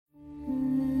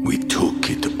We took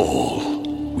it all.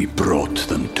 We brought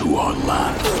them to our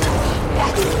land.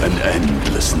 An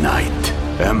endless night,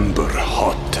 ember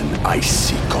hot and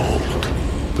icy cold.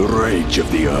 The rage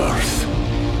of the earth.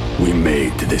 We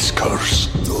made this curse.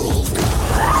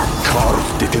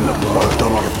 Carved it in the blood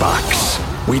on our backs.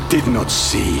 We did not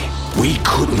see. We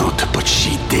could not, but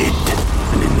she did.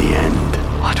 And in the end...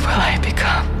 What will I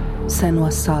become?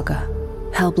 Senua's Saga.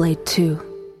 Hellblade 2.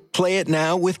 Play it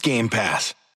now with Game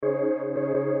Pass.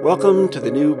 Welcome to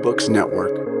the New Books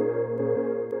Network.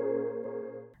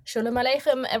 Shalom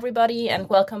Aleichem, everybody, and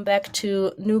welcome back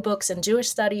to New Books and Jewish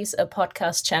Studies, a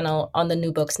podcast channel on the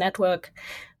New Books Network.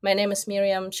 My name is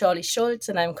Miriam Schorli-Schulz,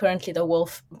 and I'm currently the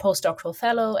Wolf Postdoctoral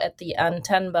Fellow at the Anne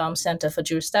Tannenbaum Center for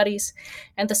Jewish Studies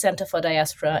and the Center for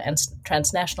Diaspora and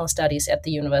Transnational Studies at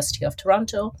the University of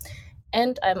Toronto,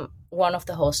 and I'm one of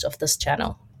the hosts of this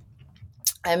channel.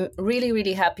 I'm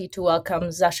really happy to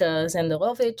welcome Sasha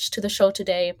Senderovich to the show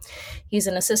today. He's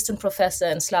an assistant professor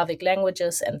in Slavic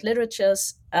languages and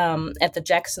literatures at the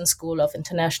Jackson School of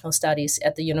International Studies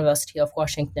at the University of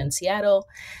Washington in Seattle,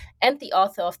 and the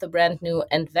author of the brand new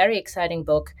and very exciting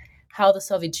book, How the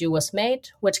Soviet Jew Was Made,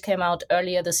 which came out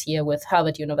earlier this year with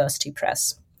Harvard University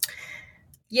Press.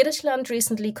 Yiddishland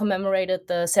recently commemorated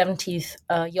the 70th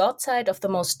Yortzeit of the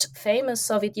most famous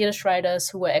Soviet Yiddish writers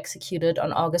who were executed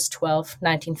on August 12,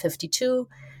 1952,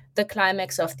 the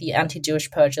climax of the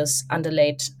anti-Jewish purges under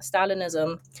late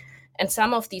Stalinism. And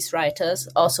some of these writers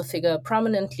also figure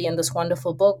prominently in this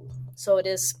wonderful book, so it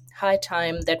is high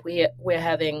time that we're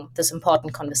having this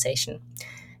important conversation.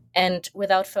 And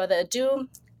without further ado,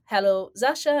 hello,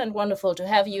 Sasha, and wonderful to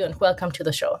have you, and welcome to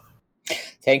the show.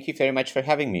 Thank you very much for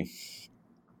having me.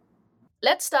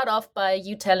 Let's start off by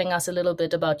you telling us a little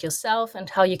bit about yourself and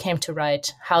how you came to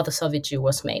write How the Soviet Jew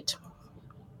Was Made.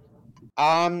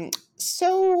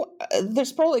 So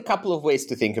there's probably a couple of ways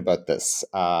to think about this.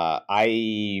 As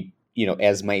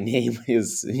my name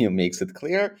is, makes it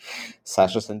clear,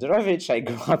 Sasha Senderovich, I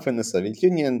grew up in the Soviet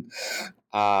Union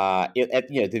at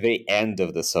the very end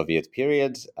of the Soviet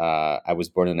period. I was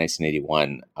born in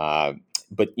 1981, and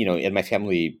my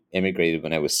family immigrated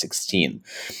when I was 16.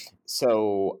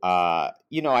 So,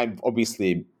 I'm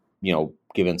obviously,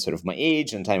 given sort of my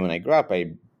age and time when I grew up,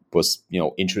 I was,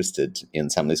 interested in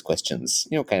some of these questions,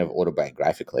 kind of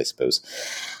autobiographical, I suppose.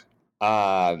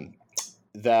 The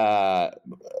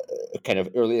kind of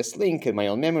earliest link in my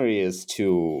own memory is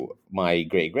to my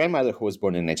great-grandmother, who was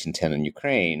born in 1910 in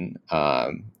Ukraine,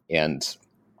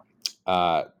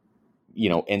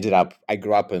 ended up, I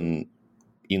grew up in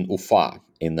Ufa,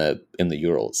 in the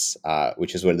Urals,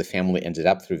 which is where the family ended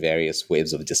up through various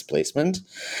waves of displacement.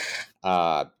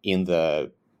 In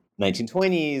the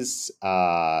 1920s,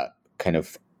 kind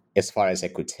of as far as I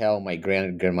could tell, my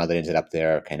grandmother ended up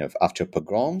there kind of after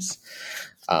pogroms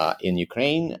in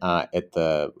Ukraine after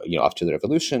the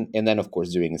revolution, and then of course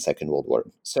during the Second World War.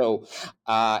 So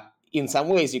in some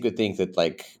ways, you could think that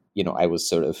I was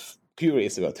sort of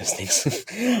curious about those things.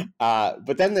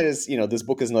 But then there's, this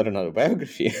book is not an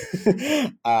autobiography.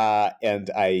 And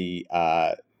I,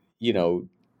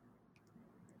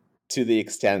 to the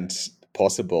extent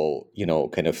possible,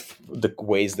 kind of the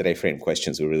ways that I frame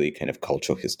questions were really kind of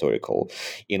cultural, historical,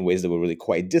 in ways that were really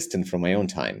quite distant from my own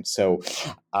time. So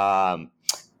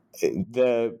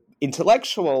the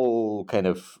intellectual kind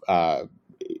of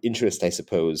interest, I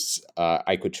suppose,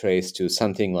 I could trace to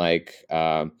something like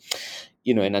an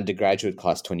undergraduate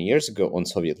class 20 years ago on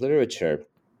Soviet literature,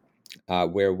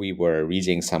 where we were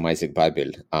reading some Isaac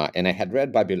Babel. And I had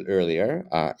read Babel earlier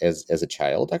as a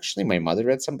child, actually. My mother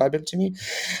read some Babel to me.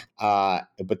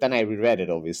 But then I reread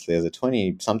it, obviously, as a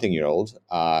 20-something-year-old.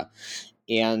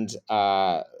 And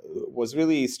was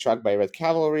really struck by Red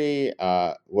Cavalry,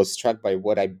 was struck by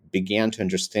what I began to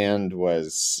understand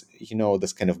was,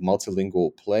 this kind of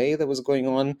multilingual play that was going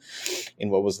on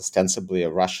in what was ostensibly a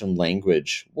Russian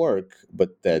language work,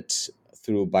 but that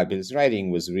through Babel's writing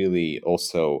was really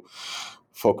also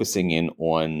focusing in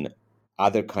on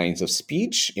other kinds of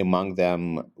speech, among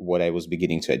them what I was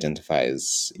beginning to identify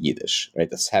as Yiddish, right?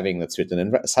 As having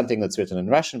something that's written in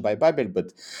Russian by Babel,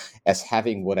 but as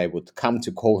having what I would come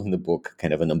to call in the book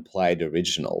kind of an implied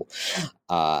original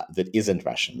that isn't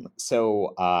Russian.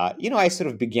 So, I sort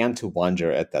of began to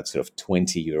wonder at that sort of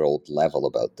 20-year-old level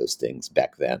about those things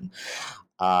back then.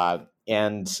 Then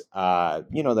I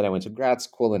went to grad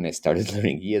school and I started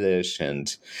learning Yiddish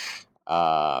and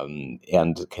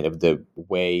kind of the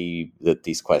way that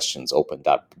these questions opened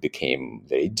up became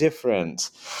very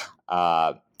different.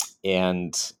 So,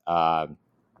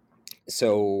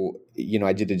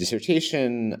 I did a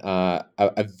dissertation,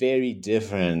 a very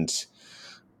different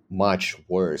much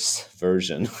worse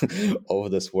version of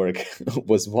this work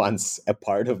was once a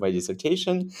part of my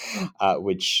dissertation,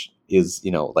 which is,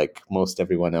 like most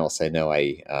everyone else I know,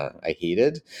 I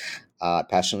hated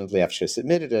passionately after I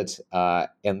submitted it.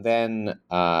 And then,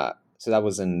 so that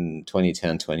was in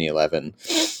 2010, 2011.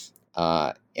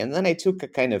 And then I took a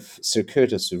kind of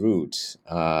circuitous route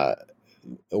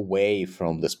away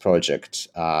from this project,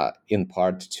 in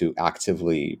part to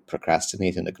actively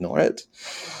procrastinate and ignore it,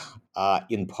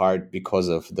 in part because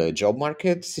of the job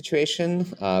market situation,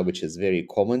 which is very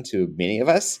common to many of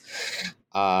us.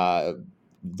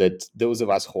 That those of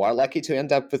us who are lucky to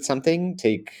end up with something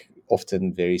take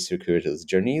often very circuitous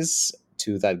journeys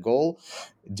to that goal,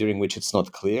 during which it's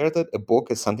not clear that a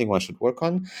book is something one should work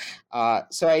on.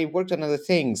 So I worked on other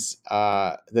things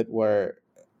that were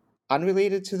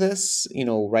unrelated to this,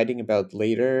 writing about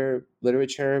later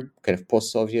literature, kind of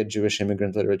post-Soviet Jewish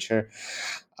immigrant literature,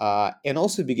 and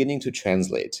also beginning to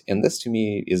translate. And this, to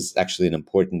me, is actually an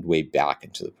important way back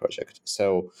into the project.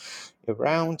 So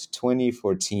around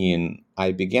 2014,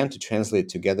 I began to translate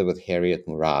together with Harriet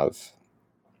Murav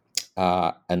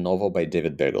a novel by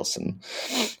David Bergelson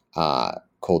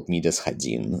called Midas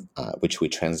Hadin, which we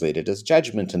translated as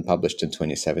Judgment and published in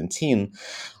 2017.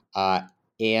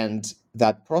 And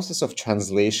that process of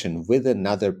translation with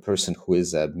another person who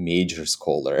is a major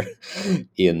scholar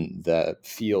in the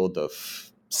field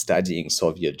of studying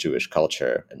Soviet Jewish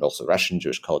culture and also Russian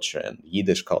Jewish culture and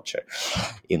Yiddish culture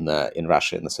in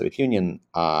Russia and the Soviet Union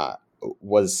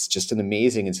was just an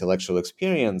amazing intellectual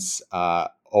experience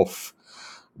of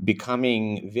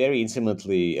becoming very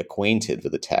intimately acquainted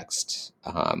with the text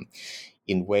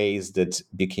in ways that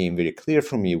became very clear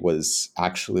for me was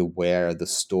actually where the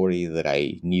story that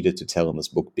I needed to tell in this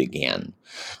book began.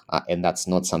 And that's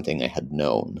not something I had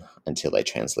known until I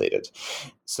translated.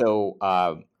 So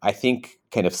I think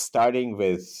kind of starting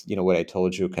with, what I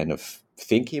told you, kind of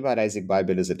thinking about Isaac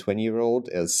Babel as a 20-year-old,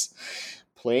 as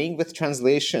playing with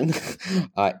translation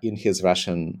in his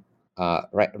Russian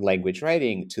language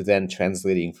writing, to then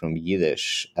translating from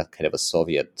Yiddish at kind of a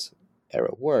Soviet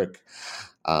era work,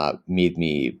 made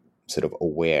me sort of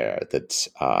aware that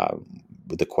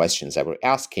the questions I were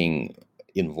asking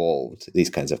involved these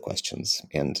kinds of questions.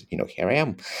 And, here I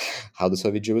am, how the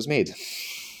Soviet Jew was made.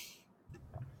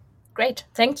 Great,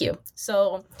 thank you.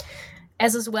 So,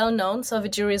 as is well known,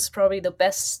 Soviet Jewry is probably the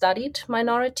best studied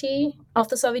minority of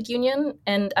the Soviet Union.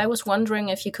 And I was wondering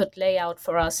if you could lay out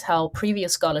for us how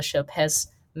previous scholarship has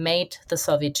made the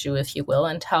Soviet Jew, if you will,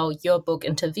 and how your book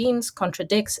intervenes,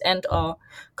 contradicts, and/or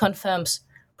confirms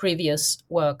previous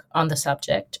work on the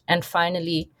subject. And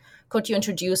finally, could you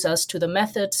introduce us to the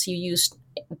methods you used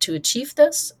to achieve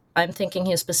this? I'm thinking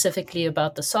here specifically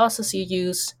about the sources you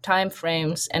use,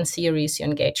 timeframes, and theories you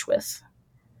engage with.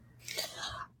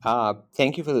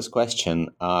 Thank you for this question.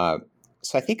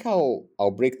 So I think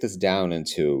I'll break this down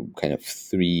into kind of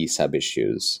 3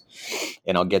 sub-issues,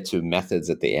 and I'll get to methods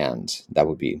at the end. That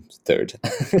would be third.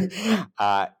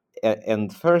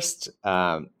 And first,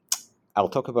 I'll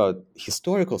talk about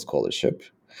historical scholarship.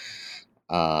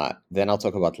 Then I'll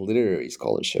talk about literary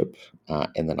scholarship,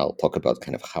 and then I'll talk about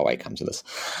kind of how I come to this.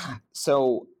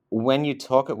 So when you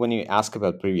ask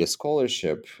about previous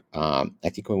scholarship, I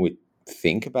think when we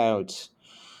think about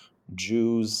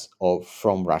Jews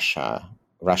from Russia,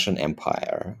 Russian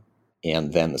Empire,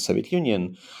 and then the Soviet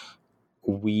Union,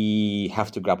 we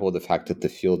have to grapple with the fact that the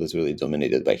field is really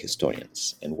dominated by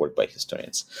historians and work by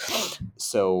historians.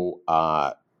 So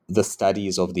the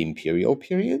studies of the imperial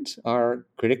period are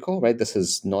critical, right? This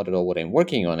is not at all what I'm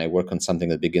working on. I work on something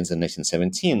that begins in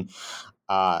 1917.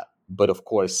 But of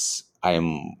course,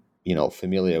 I'm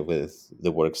familiar with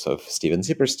the works of Steven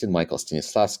Zipperstein, Michael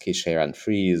Stanislavski, Shairan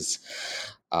Fries,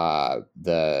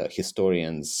 the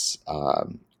historians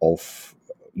of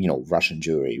Russian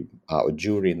Jewry, or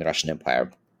Jewry in the Russian Empire,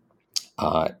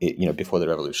 before the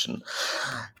revolution.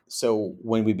 So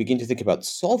when we begin to think about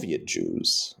Soviet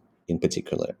Jews in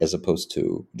particular, as opposed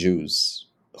to Jews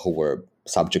who were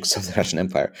subjects of the Russian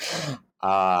Empire,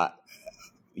 I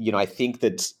think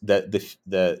that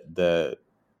the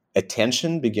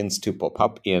attention begins to pop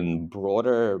up in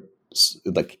broader,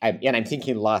 I'm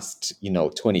thinking last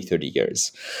 20, 30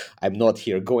 years. I'm not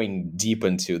here going deep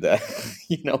into the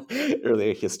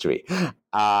earlier history.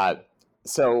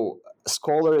 So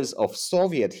scholars of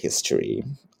Soviet history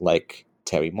like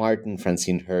Terry Martin,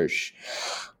 Francine Hirsch,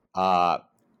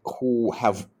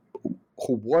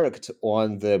 who worked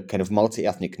on the kind of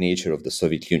multi-ethnic nature of the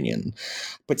Soviet Union,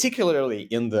 particularly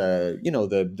in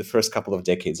the first couple of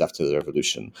decades after the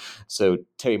revolution. So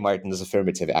Terry Martin's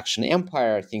Affirmative Action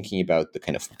Empire, thinking about the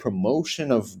kind of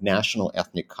promotion of national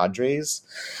ethnic cadres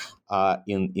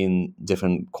in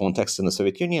different contexts in the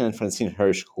Soviet Union, and Francine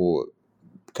Hirsch, who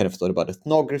kind of thought about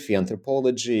ethnography,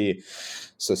 anthropology,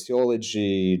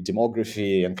 sociology,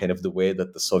 demography, and kind of the way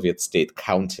that the Soviet state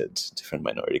counted different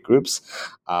minority groups.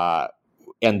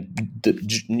 And the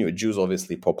Jews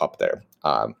obviously pop up there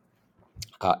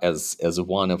as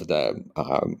one of the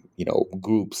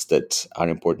groups that are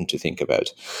important to think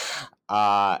about.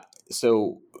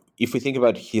 So if we think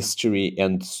about history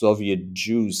and Soviet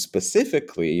Jews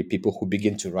specifically, people who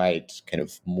begin to write kind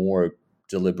of more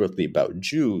deliberately about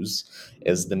Jews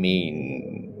as the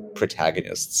main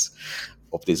protagonists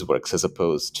of these works, as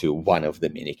opposed to one of the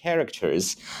many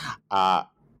characters, I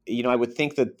would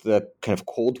think that the kind of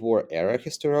Cold War era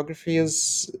historiography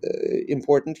is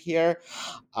important here,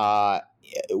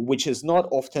 which is not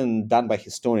often done by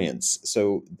historians.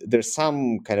 So there's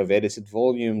some kind of edited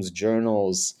volumes,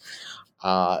 journals,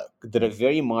 that are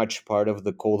very much part of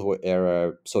the Cold War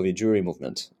era Soviet Jewry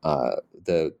movement,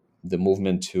 the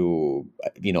movement to,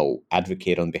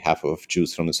 advocate on behalf of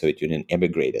Jews from the Soviet Union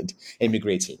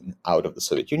emigrating out of the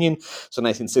Soviet Union. So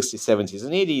 1960s, 70s,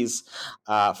 and 80s,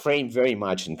 framed very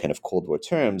much in kind of Cold War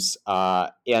terms.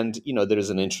 And there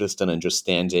is an interest in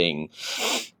understanding,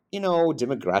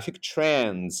 demographic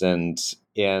trends and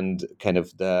kind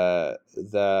of the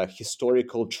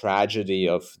historical tragedy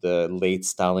of the late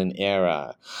Stalin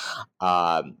era.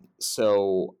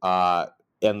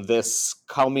 And this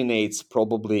culminates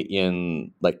probably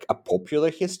in like a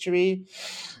popular history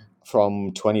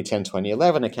from 2010,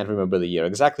 2011. I can't remember the year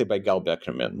exactly, by Gal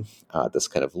Beckerman, this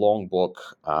kind of long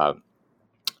book on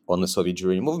the Soviet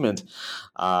Jewry movement,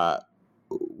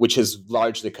 which is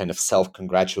largely kind of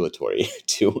self-congratulatory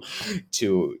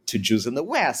to Jews in the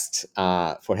West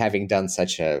for having done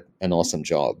such an awesome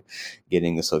job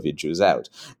getting the Soviet Jews out.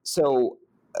 So,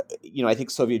 I think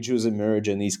Soviet Jews emerge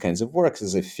in these kinds of works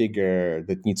as a figure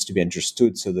that needs to be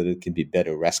understood so that it can be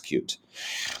better rescued,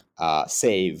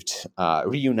 saved,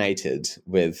 reunited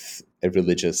with a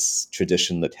religious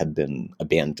tradition that had been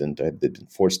abandoned, or had been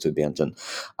forced to abandon,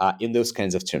 in those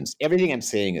kinds of terms. Everything I'm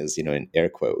saying is, in air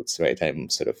quotes, right? I'm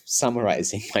sort of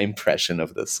summarizing my impression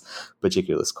of this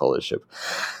particular scholarship.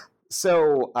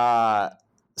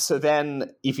 So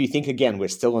then, if you think again, we're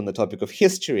still on the topic of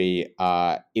history,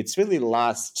 it's really the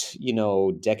last,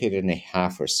 decade and a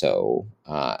half or so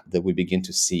that we begin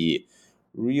to see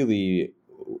really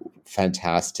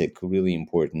fantastic, really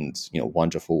important,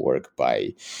 wonderful work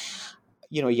by,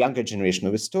 a younger generation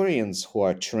of historians who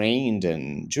are trained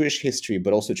in Jewish history,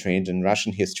 but also trained in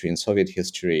Russian history and Soviet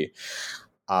history.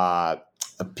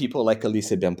 People like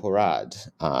Elisa Ben-Porad,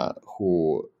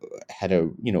 who had a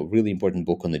really important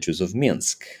book on the Jews of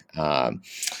Minsk. That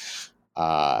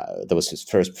was his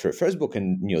first book,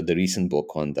 and the recent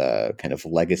book on the kind of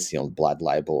legacy on blood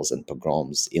libels and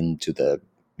pogroms into the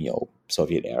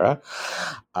Soviet era.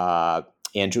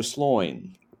 Andrew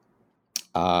Sloan,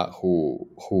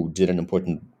 who did an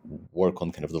important work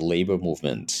on kind of the labor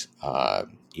movement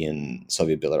in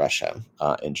Soviet Belarusia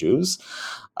and Jews.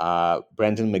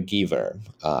 Brandon McGeever,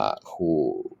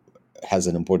 who has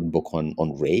an important book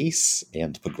on race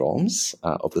and pogroms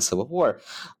of the Civil War.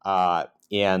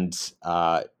 And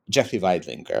Jeffrey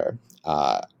Weidlinger,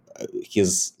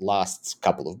 his last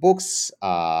couple of books,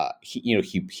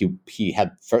 he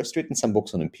had first written some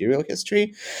books on imperial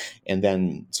history, and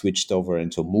then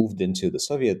moved into the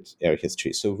Soviet era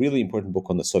history. So, really important book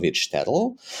on the Soviet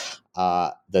shtetl,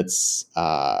 that's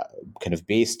kind of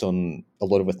based on a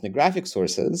lot of ethnographic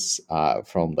sources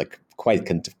from like quite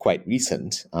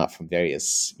recent, from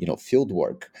various field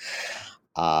work.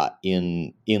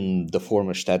 In the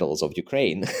former shtetls of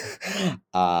Ukraine,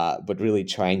 but really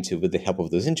trying to, with the help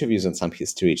of those interviews and some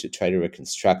history, to try to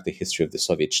reconstruct the history of the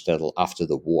Soviet shtetl after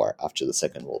the war, after the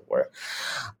Second World War.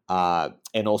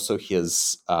 And also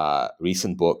his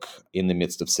recent book, In the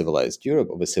Midst of a Civilized Europe,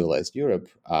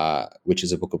 which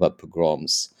is a book about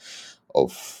pogroms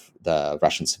of the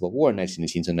Russian Civil War,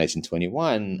 1918 to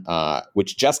 1921,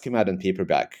 which just came out in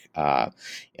paperback.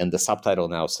 And the subtitle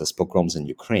now says Pogroms in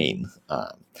Ukraine,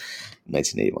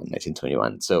 1981,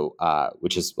 1921. So,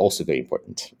 which is also very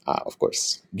important, of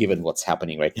course, given what's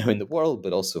happening right now in the world,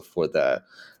 but also for the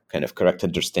kind of correct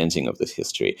understanding of this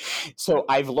history. So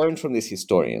I've learned from these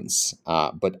historians,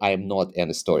 but I am not an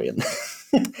historian.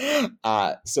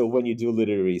 So when you do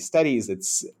literary studies,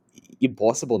 it's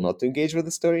impossible not to engage with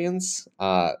historians,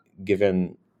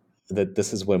 given that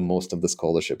this is where most of the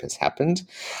scholarship has happened.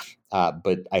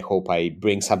 But I hope I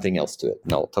bring something else to it.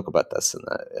 And I'll talk about this in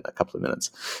a couple of minutes.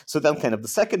 So then kind of the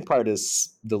second part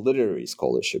is the literary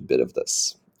scholarship bit of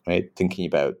this, right? Thinking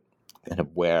about kind of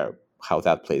where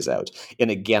that plays out.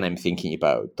 And again, I'm thinking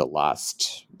about the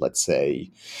last, let's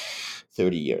say,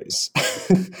 30 years.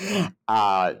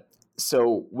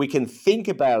 So we can think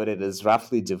about it as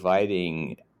roughly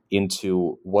dividing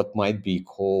into what might be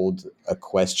called a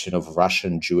question of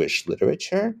Russian Jewish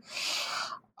literature,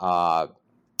 or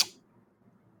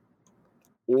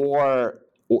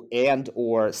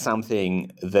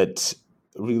something that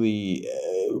really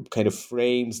kind of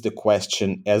frames the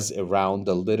question as around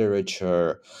the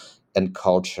literature and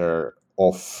culture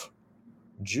of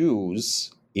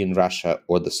Jews in Russia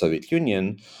or the Soviet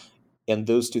Union. And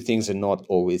those two things are not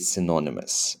always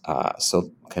synonymous.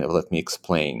 So kind of let me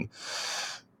explain.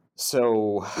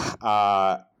 So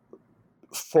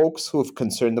folks who have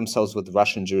concerned themselves with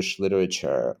Russian Jewish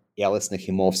literature, Alice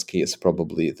Nachimovsky is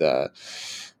probably the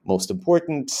most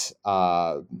important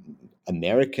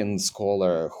American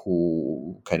scholar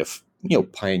who kind of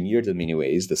pioneered in many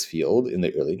ways this field in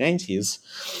the early 90s,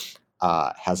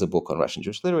 has a book on Russian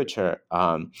Jewish literature,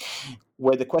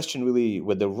 where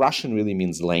the Russian really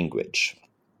means language,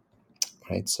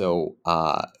 right? So,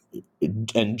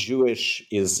 and Jewish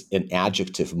is an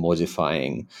adjective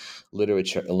modifying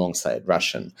literature alongside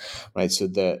Russian, right? So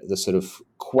the sort of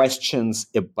questions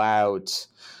about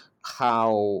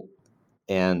how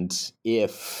and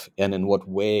if and in what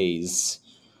ways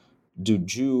do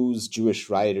Jews, Jewish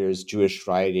writers, Jewish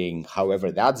writing,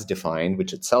 however that's defined,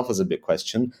 which itself is a big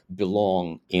question,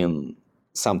 belong in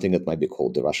something that might be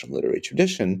called the Russian literary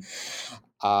tradition.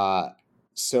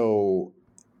 So,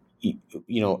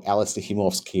 Alice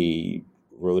Nachimovsky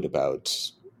wrote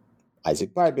about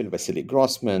Isaac Babel, Vasily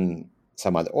Grossman,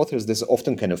 some other authors. There's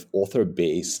often kind of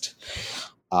author-based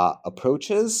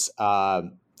approaches,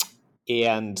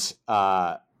 and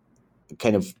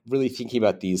kind of really thinking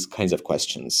about these kinds of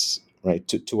questions, right?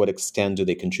 To what extent do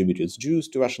they contribute as Jews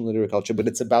to Russian literary culture? But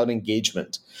it's about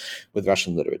engagement with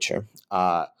Russian literature.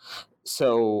 And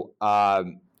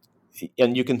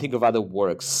you can think of other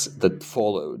works that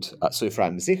followed. So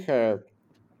Ephraim Zicher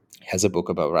has a book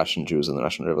about Russian Jews and the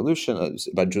Russian Revolution,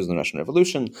 about Jews in the Russian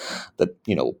Revolution, that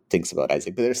thinks about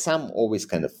Isaac. But there's some always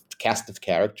kind of cast of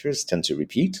characters tend to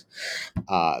repeat.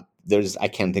 I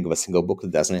can't think of a single book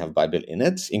that doesn't have Babel in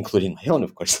it, including my own,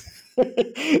 of course.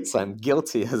 So I'm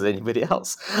guilty as anybody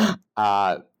else,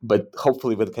 but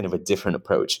hopefully with kind of a different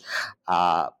approach.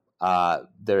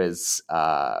 There is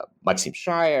Maxim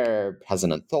Schreier has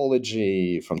an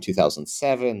anthology from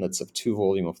 2007 that's a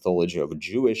 2-volume anthology of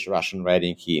Jewish Russian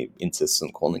writing. He insists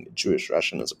on calling it Jewish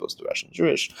Russian as opposed to Russian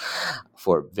Jewish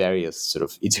for various sort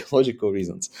of ideological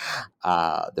reasons.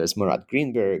 There's Murat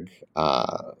Greenberg,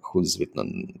 who's written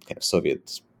on kind of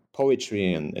Soviet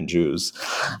poetry and Jews.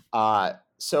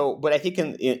 But I think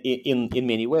in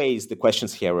many ways the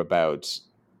questions here are about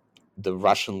the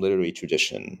Russian literary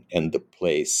tradition and the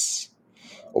place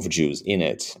of Jews in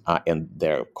it, and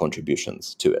their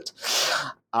contributions to it.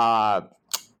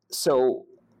 So,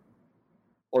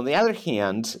 on the other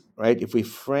hand, right, if we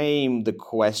frame the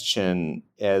question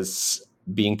as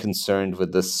being concerned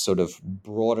with this sort of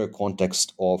broader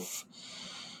context of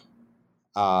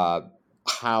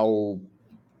how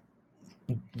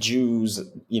Jews,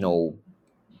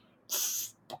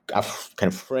 are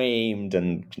kind of framed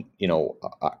and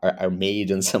are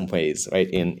made in some ways, right,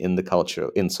 in the culture,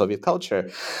 in Soviet culture.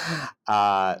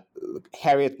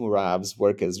 Harriet Murav's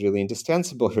work is really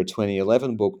indispensable. Her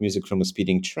 2011 book, Music from a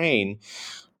Speeding Train,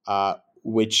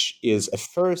 which is a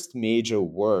first major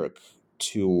work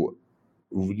to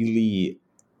really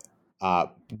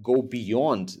go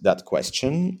beyond that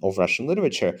question of Russian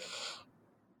literature,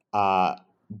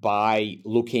 by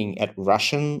looking at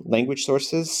Russian language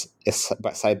sources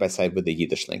side by side with the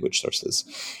Yiddish language sources.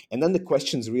 And then the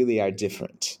questions really are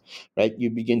different, right? You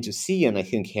begin to see, and I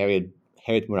think Harriet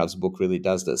Murav's book really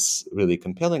does this really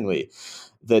compellingly,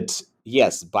 that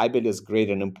yes, Babel is great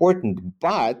and important,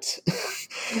 but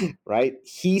right,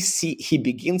 he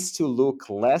begins to look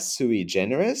less sui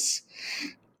generis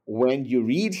when you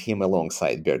read him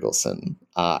alongside Bergelsen,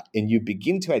 and you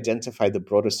begin to identify the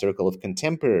broader circle of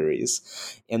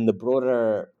contemporaries and the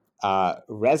broader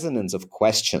resonance of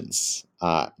questions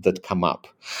that come up.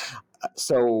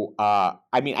 So,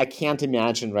 I can't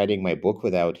imagine writing my book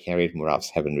without Harriet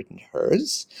Murav's having written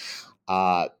hers.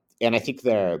 And I think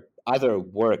there are other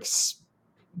works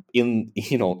in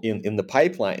the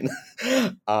pipeline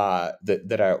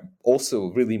that are also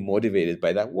really motivated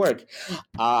by that work.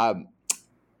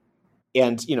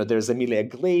 And there's Amelia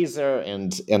Glaser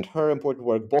and her important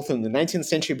work both in the 19th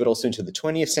century but also into the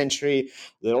 20th century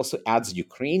that also adds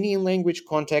Ukrainian language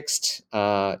context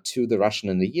to the Russian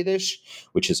and the Yiddish,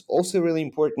 which is also really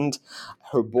important.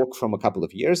 Her book from a couple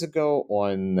of years ago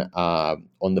on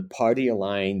the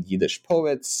party-aligned Yiddish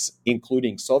poets,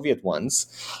 including Soviet ones,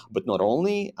 but not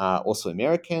only, also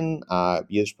American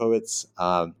Yiddish poets,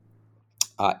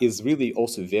 is really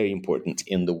also very important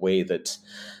in the way that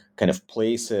kind of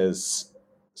places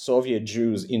Soviet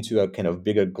Jews into a kind of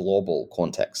bigger global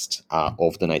context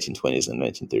of the 1920s and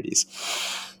 1930s.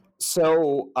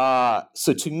 So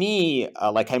to me,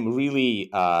 I'm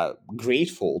really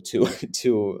grateful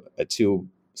to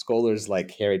scholars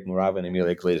like Harriet Murav and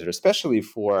Amelia Glaser, especially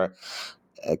for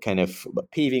kind of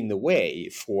paving the way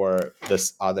for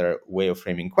this other way of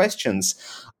framing questions,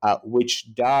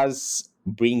 which does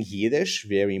bring Yiddish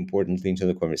very importantly into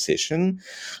the conversation.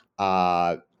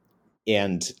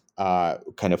 And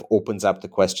kind of opens up the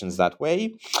questions that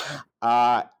way.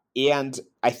 And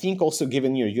I think also,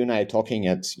 given you and I are talking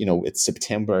at, it's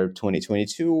September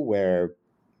 2022, where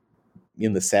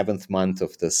in the 7th month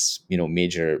of this,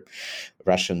 major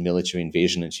Russian military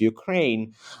invasion into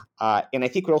Ukraine, and I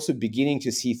think we're also beginning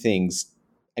to see things,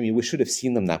 we should have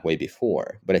seen them that way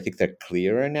before, but I think they're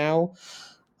clearer now,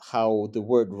 how the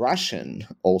word Russian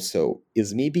also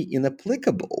is maybe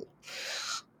inapplicable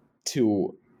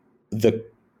to the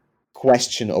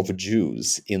question of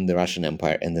Jews in the Russian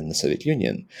Empire and in the Soviet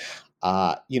Union.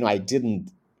 When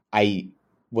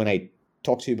I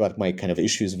talked to you about my kind of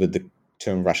issues with the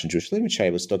term Russian Jewish literature, I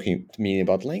was talking to me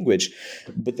about language,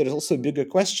 but there's also a bigger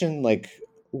question, like,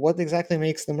 what exactly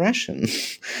makes them Russian?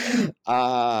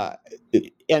 And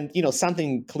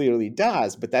something clearly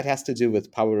does, but that has to do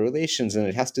with power relations, and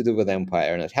it has to do with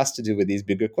empire, and it has to do with these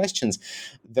bigger questions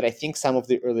that I think some of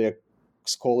the earlier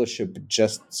scholarship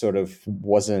just sort of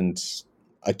wasn't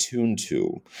attuned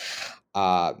to,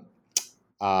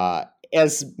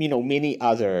 as many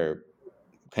other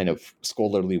kind of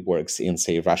scholarly works in,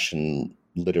 say, Russian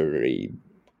literary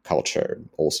culture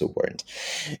also weren't.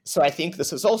 So I think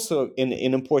this is also an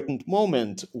important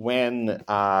moment when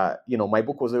my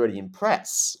book was already in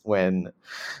press when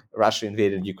Russia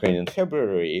invaded Ukraine in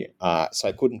February, so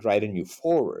I couldn't write a new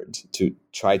foreword to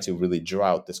try to really draw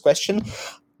out this question.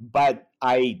 But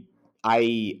I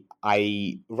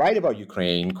write about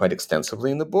Ukraine quite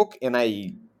extensively in the book, and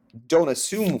I don't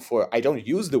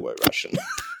use the word Russian,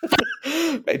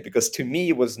 right? Because to me,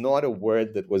 it was not a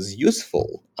word that was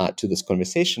useful to this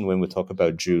conversation when we talk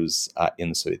about Jews in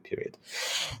the Soviet period.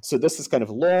 So this is kind of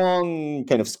long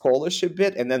kind of scholarship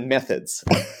bit, and then methods.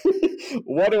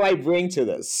 What do I bring to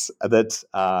this that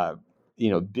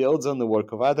builds on the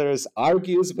work of others,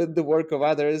 argues with the work of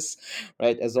others,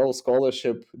 right? As all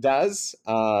scholarship does.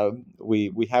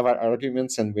 We have our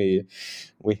arguments, and we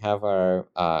have our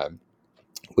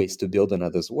ways to build on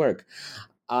others' work.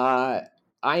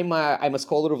 I'm a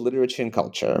scholar of literature and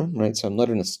culture, right? So I'm not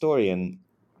an historian.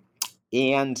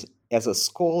 And as a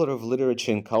scholar of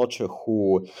literature and culture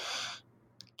who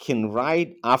can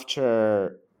write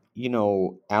after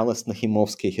Alice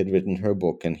Nahimovsky had written her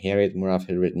book and Harriet Murav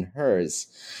had written hers,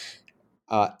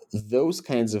 those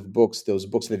kinds of books, they're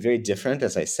very different,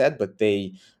 as I said, but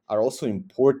they are also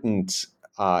important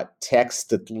texts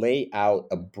that lay out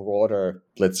a broader,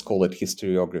 let's call it,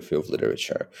 historiography of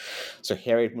literature. So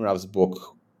Harriet Murav's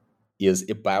book is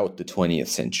about the 20th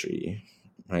century,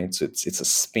 right? So it's a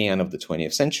span of the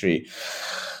 20th century.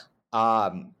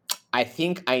 I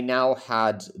think I now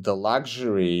had the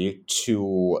luxury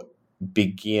to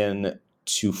begin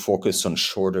to focus on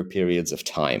shorter periods of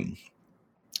time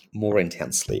more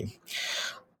intensely.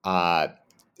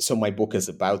 So my book is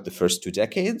about the first 2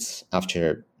 decades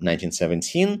after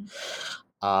 1917,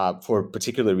 for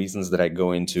particular reasons that I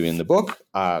go into in the book.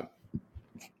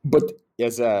 But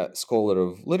as a scholar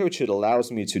of literature, it allows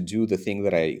me to do the thing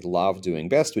that I love doing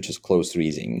best, which is close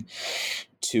reading,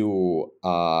 to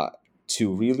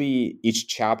really, each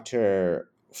chapter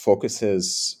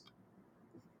focuses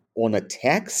on a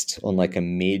text, on like a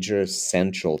major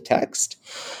central text,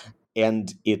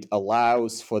 and it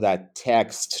allows for that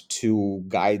text to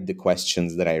guide the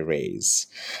questions that I raise.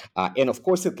 And of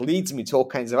course, it leads me to all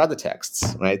kinds of other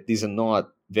texts, right? These are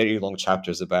not very long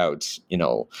chapters about,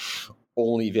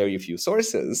 only very few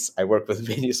sources. I work with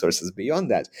many sources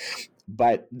beyond that.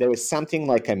 But there is something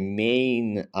like a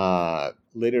main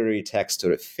literary text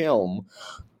or a film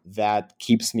that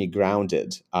keeps me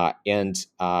grounded. And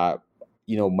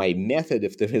my method,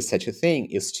 if there is such a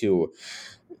thing, is to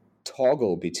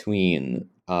toggle between,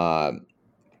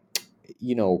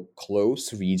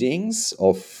 close readings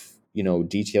of,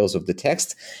 details of the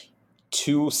text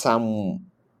to some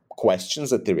questions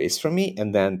that they raise for me,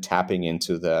 and then tapping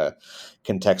into the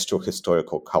contextual,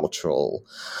 historical, cultural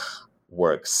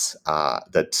works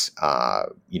that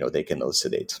they can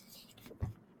elucidate.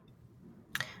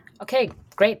 Okay,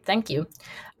 great, thank you.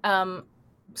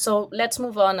 So let's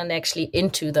move on and actually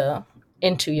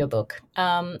into your book.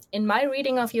 In my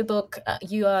reading of your book,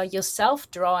 you are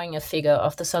yourself drawing a figure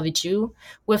of the Soviet Jew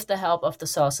with the help of the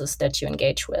sources that you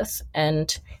engage with.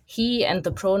 And he, and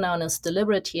the pronoun is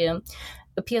deliberate here,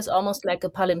 appears almost like a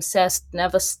palimpsest,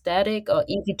 never static or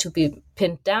easy to be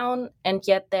pinned down, and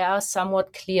yet there are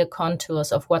somewhat clear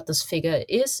contours of what this figure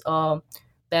is, or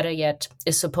better yet,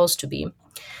 is supposed to be.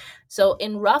 So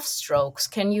in rough strokes,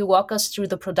 can you walk us through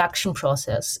the production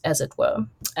process, as it were,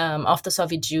 of the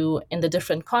Soviet Jew in the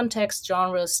different contexts,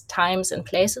 genres, times, and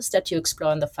places that you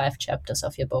explore in the 5 chapters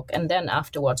of your book? And then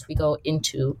afterwards, we go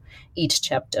into each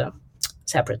chapter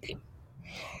separately.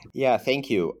 Yeah, thank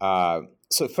you.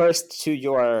 So first, to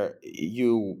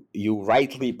you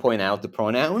rightly point out the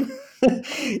pronoun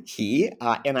he,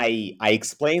 and I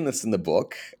explain this in the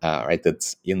book, right?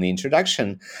 That's in the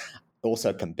introduction.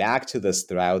 Also come back to this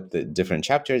throughout the different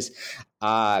chapters.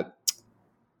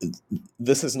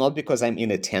 This is not because I'm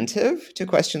inattentive to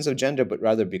questions of gender, but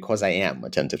rather because I am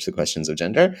attentive to questions of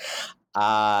gender.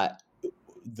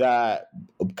 The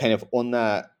kind of on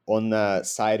the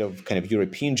side of kind of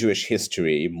European Jewish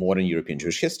history, modern European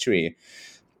Jewish history,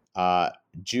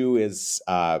 Jew is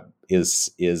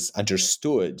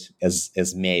understood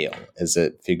as male, as a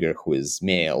figure who is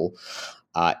male.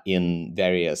 In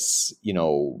various,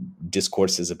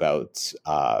 discourses about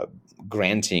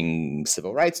granting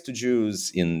civil rights to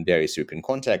Jews in various European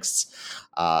contexts,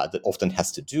 that often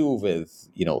has to do with,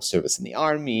 service in the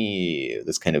army,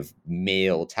 this kind of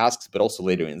male tasks, but also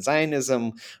later in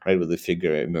Zionism, right, where the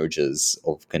figure emerges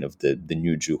of kind of the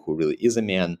new Jew who really is a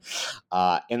man.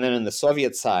 And then on the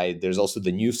Soviet side, there's also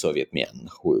the new Soviet man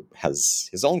who has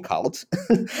his own cult.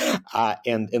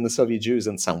 And the Soviet Jew is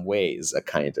in some ways a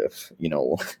kind of,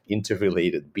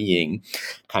 interrelated being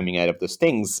coming out of those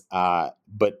things.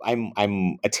 But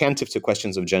I'm attentive to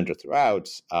questions of gender throughout.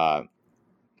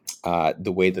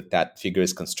 The way that figure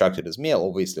is constructed as male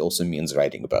obviously also means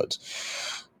writing about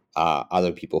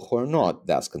other people who are not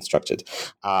thus constructed.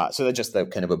 So that's just a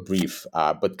kind of a brief,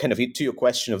 but kind of to your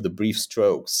question of the brief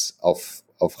strokes of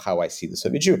how I see the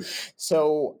Soviet Jew.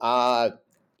 So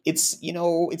it's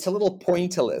a little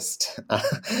pointillist,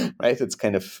 right? It's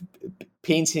kind of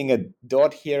painting a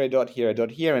dot here, a dot here, a dot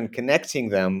here, and connecting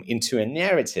them into a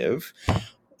narrative.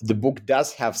 The book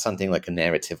does have something like a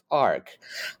narrative arc.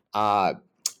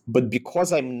 But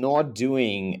because I'm not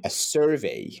doing a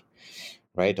survey,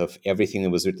 right, of everything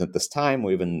that was written at this time,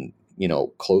 or even,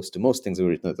 close to most things that were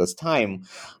written at this time,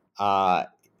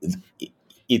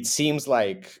 it seems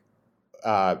like,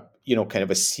 kind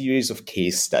of a series of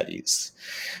case studies,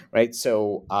 right?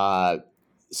 So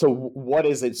what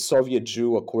is a Soviet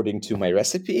Jew according to my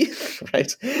recipe,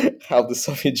 right? How the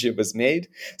Soviet Jew was made.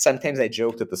 Sometimes I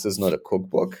joke that this is not a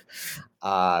cookbook.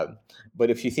 But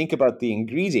if you think about the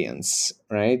ingredients,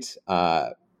 right,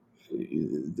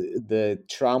 the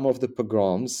trauma of the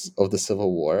pogroms of the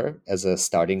Civil War as a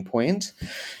starting point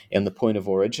and the point of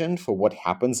origin for what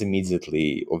happens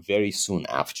immediately or very soon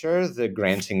after the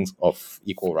granting of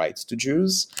equal rights to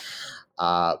Jews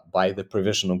by the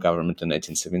provisional government in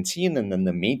 1917, and then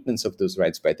the maintenance of those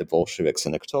rights by the Bolsheviks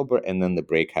in October, and then the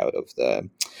breakout of the,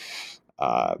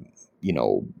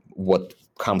 what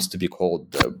comes to be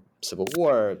called the Civil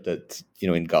War that,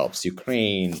 engulfs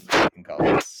Ukraine,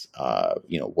 engulfs,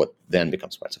 what then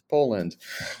becomes parts of Poland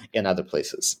and other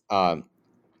places. And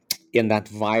that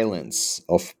violence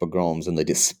of pogroms and the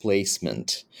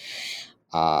displacement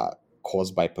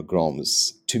caused by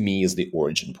pogroms, to me, is the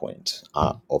origin point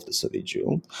of the Soviet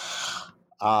Jew.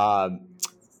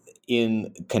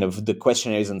 In kind of the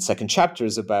questionnaires and second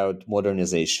chapters about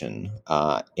modernization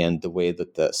and the way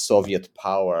that the Soviet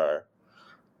power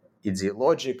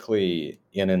ideologically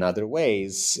and in other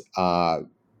ways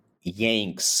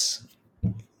yanks,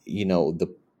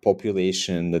 the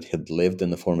population that had lived in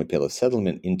the former Pale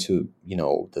settlement into,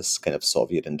 this kind of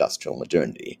Soviet industrial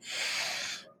modernity.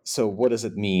 So what does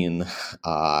it mean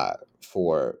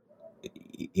for,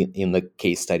 in the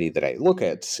case study that I look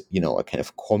at, a kind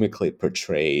of comically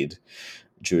portrayed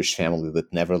Jewish family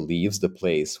that never leaves the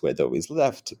place where they always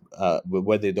lived,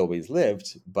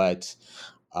 but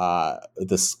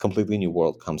this completely new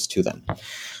world comes to them.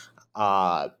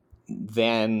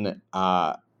 Then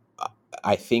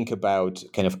I think about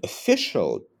kind of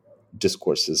official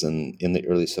discourses in the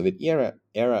early Soviet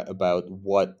era about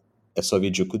what a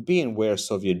Soviet Jew could be and where a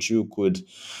Soviet Jew could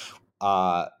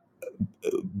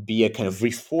be a kind of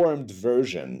reformed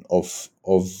version of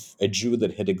a Jew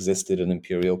that had existed in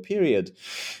imperial period.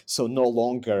 So no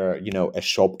longer, a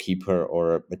shopkeeper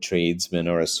or a tradesman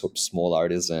or a small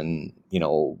artisan,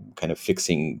 kind of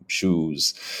fixing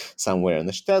shoes somewhere in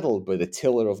the shtetl, but a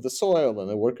tiller of the soil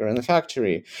and a worker in the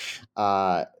factory.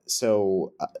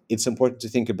 So it's important to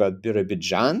think about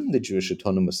Birobidzhan, the Jewish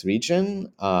autonomous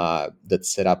region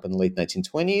that's set up in the late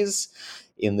 1920s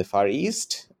in the Far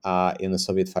East, in the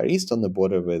Soviet Far East on the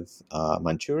border with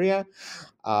Manchuria,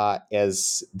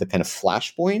 as the kind of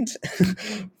flashpoint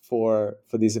for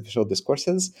these official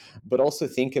discourses. But also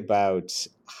think about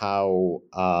how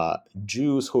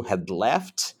Jews who had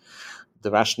left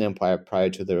the Russian Empire prior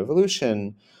to the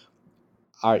revolution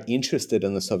are interested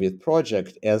in the Soviet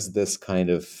project as this kind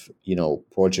of,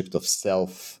 project of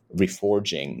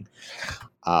self-reforging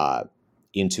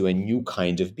into a new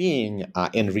kind of being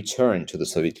and return to the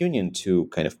Soviet Union to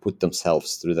kind of put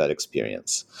themselves through that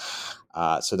experience.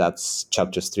 So that's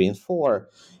chapters 3 and 4.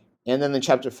 And then in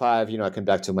chapter 5, I come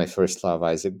back to my first love,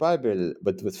 Isaac Babel,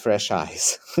 but with fresh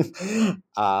eyes.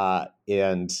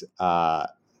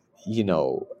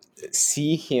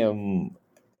 See him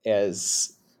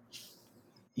as,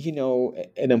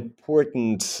 an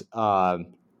important a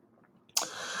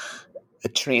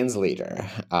translator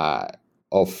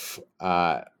of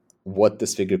what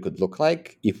this figure could look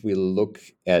like if we look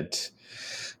at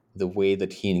the way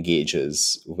that he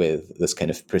engages with this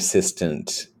kind of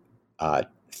persistent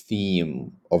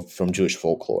theme from Jewish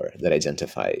folklore that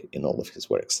identify in all of his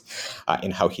works,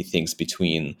 and how he thinks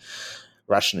between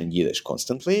Russian and Yiddish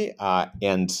constantly.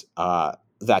 And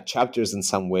that chapter is in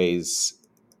some ways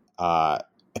a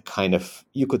kind of,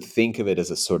 you could think of it as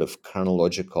a sort of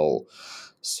chronological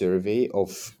survey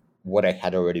of what I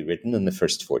had already written in the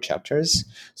first 4 chapters.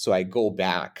 So I go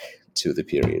back to the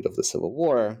period of the Civil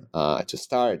War to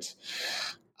start,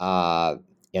 and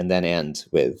then end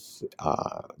with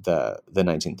the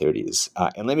 1930s.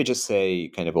 And let me just say,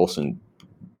 kind of also in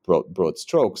broad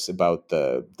strokes, about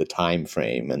the time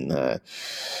frame and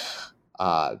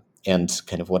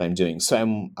kind of what I'm doing. So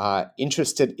I'm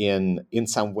interested in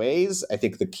some ways. I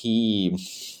think the key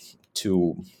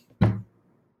to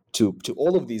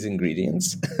all of these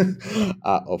ingredients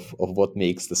of what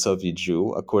makes the Soviet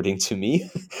Jew, according to me,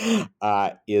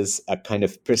 is a kind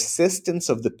of persistence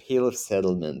of the Pale of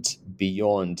Settlement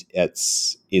beyond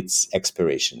its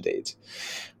expiration date.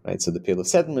 Right, so the Pale of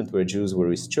Settlement, where Jews were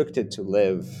restricted to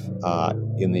live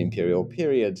in the imperial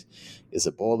period, is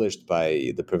abolished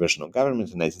by the provisional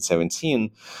government in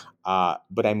 1917.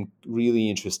 But I'm really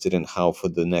interested in how, for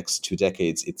the next 2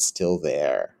 decades, it's still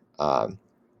there,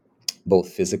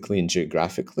 both physically and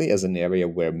geographically, as an area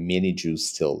where many Jews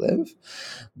still live,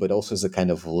 but also as a kind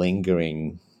of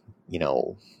lingering,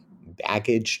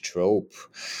 baggage, trope,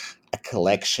 a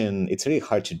collection. It's really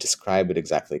hard to describe it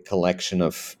exactly. A collection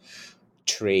of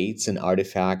traits and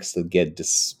artifacts that get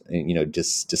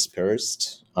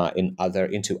dispersed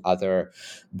into other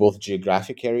both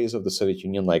geographic areas of the Soviet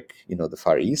Union, like the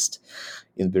Far East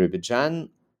in Birobidzhan,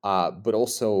 but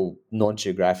also not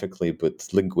geographically, but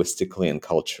linguistically and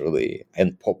culturally,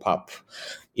 and pop up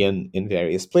in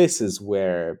various places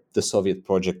where the Soviet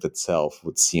project itself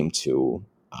would seem to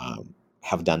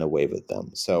have done away with them.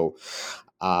 So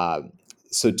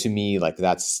to me, like,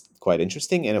 that's quite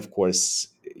interesting. And of course,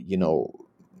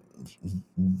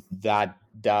 that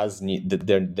does need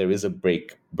there is a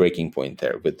breaking point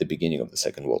there with the beginning of the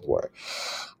Second World War,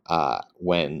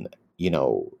 when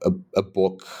a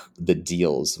book that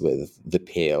deals with the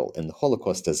Pale and the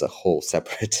Holocaust as a whole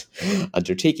separate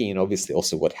undertaking, and obviously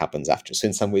also what happens after. So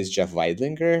in some ways, Jeff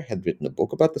Weidlinger had written a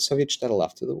book about the Soviet shtetl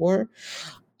after the war.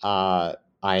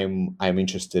 I'm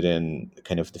interested in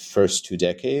kind of the first 2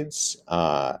 decades,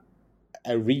 a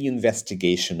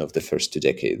reinvestigation of the first 2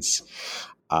 decades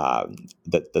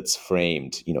that's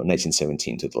framed,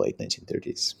 1917 to the late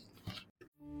 1930s.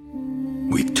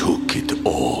 We took it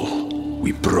all.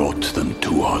 We brought them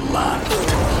to our land.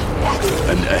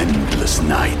 An endless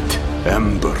night,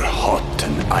 ember hot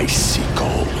and icy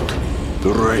cold.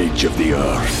 The rage of the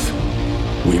earth.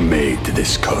 We made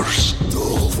this curse.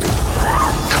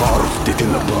 Carved it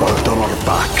in the blood on our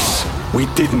backs. We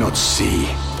did not see.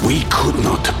 We could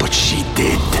not, but she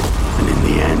did. And in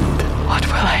the end, What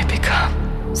will I become?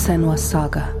 Senwa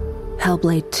Saga.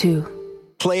 Hellblade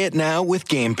 2. Play it now with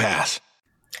Game Pass.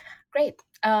 Great.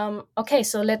 Okay,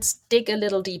 so let's dig a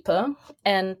little deeper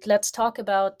and let's talk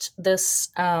about this,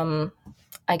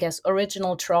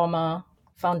 original trauma,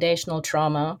 foundational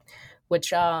trauma,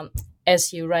 which are,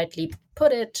 as you rightly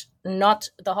put it, not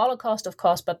the Holocaust, of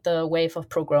course, but the wave of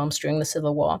pogroms during the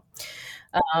Civil War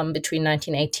between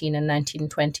 1918 and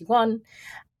 1921.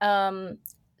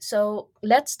 So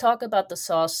let's talk about the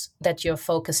source that you're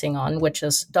focusing on, which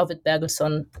is David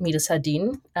Bergelsson,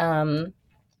 Middelshardin.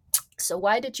 So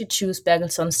why did you choose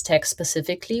Bergelsson's text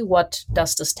specifically? What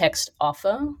does this text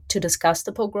offer to discuss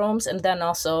the pogroms? And then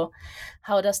also,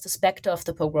 how does the specter of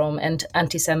the pogrom and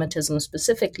anti-Semitism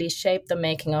specifically shape the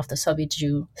making of the Soviet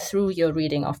Jew through your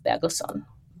reading of Bergelsson?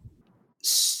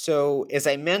 So, as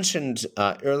I mentioned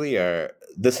earlier,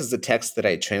 this is the text that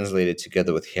I translated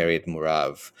together with Harriet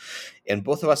Murav. And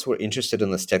both of us were interested in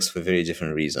this text for very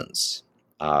different reasons.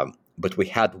 But we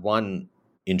had one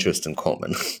interest in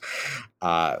common.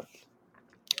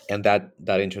 And that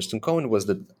interest in common was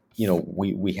that,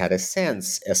 we had a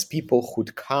sense as people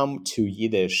who'd come to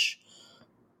Yiddish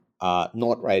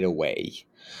not right away,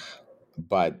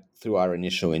 but through our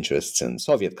initial interests in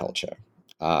Soviet culture,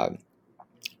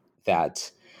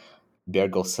 that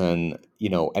Bergelsson,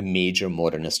 a major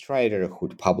modernist writer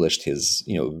who'd published his,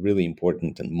 really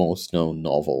important and most known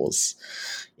novels,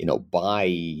 by,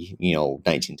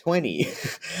 1920,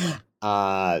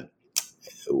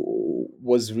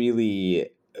 was really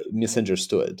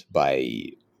misunderstood by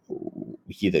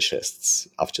Yiddishists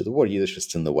after the war,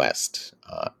 Yiddishists in the West,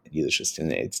 Yiddishists in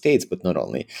the United States, but not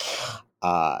only.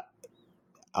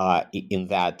 In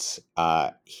that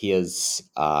his,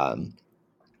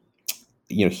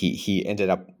 he ended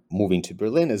up moving to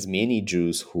Berlin, as many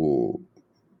Jews who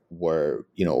were,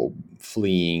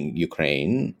 fleeing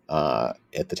Ukraine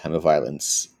at the time of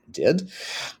violence did.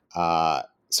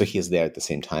 So he's there at the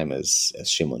same time as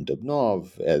Shimon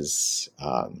Dubnov, as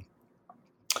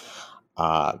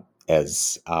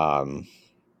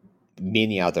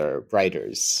many other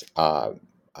writers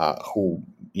who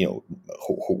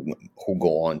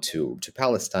go on to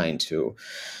Palestine, to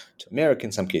America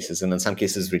in some cases, and in some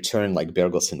cases return, like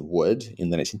Bergelsson would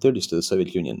in the 1930s, to the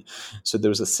Soviet Union. So there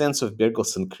was a sense of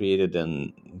Bergelsson created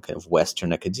in kind of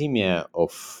Western academia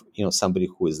of, somebody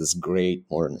who is this great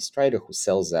modernist writer who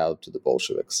sells out to the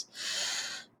Bolsheviks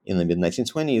in the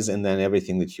mid-1920s, and then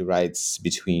everything that he writes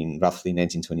between roughly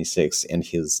 1926 and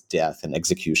his death and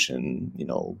execution,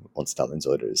 on Stalin's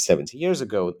orders 70 years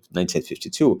ago,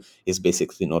 1952, is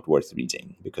basically not worth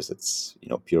reading because it's,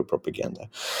 pure propaganda.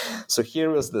 So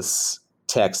here was this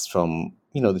text from,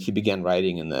 that he began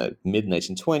writing in the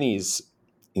mid-1920s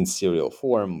in serial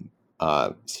form,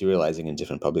 serializing in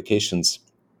different publications,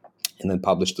 and then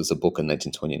published as a book in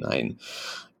 1929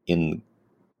 in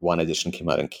one edition came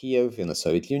out in Kiev in the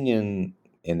Soviet Union.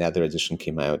 Another edition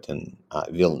came out in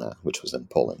Vilna, which was in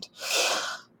Poland.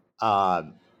 How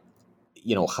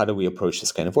do we approach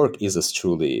this kind of work? Is this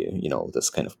truly, this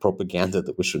kind of propaganda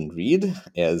that we shouldn't read,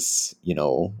 as,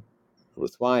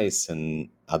 Ruth Weiss and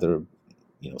other,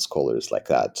 scholars like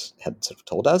that had sort of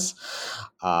told us?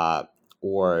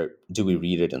 Or do we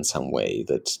read it in some way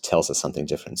that tells us something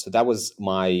different? So that was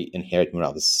my and Harriet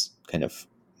Murav's kind of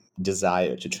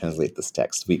desire to translate this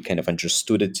text. We kind of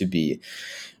understood it to be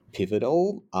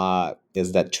pivotal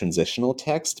as that transitional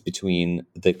text between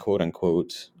the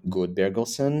quote-unquote good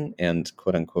Bergelsson and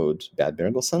quote-unquote bad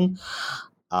Bergelsson.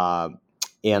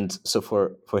 And so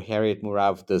for Harriet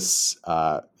Murav, this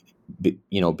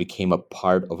became a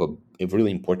part of a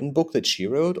really important book that she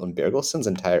wrote on Bergelsson's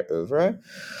entire oeuvre.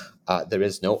 There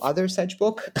is no other such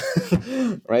book,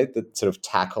 right, that sort of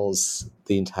tackles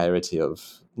the entirety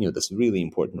of this really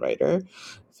important writer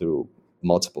through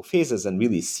multiple phases and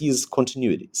really sees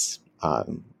continuities,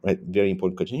 right, very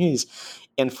important continuities.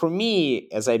 And for me,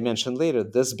 as I mentioned later,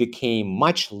 this became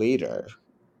much later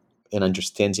in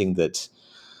understanding that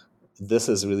this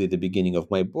is really the beginning of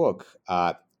my book.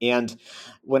 And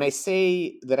when I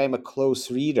say that I'm a close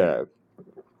reader,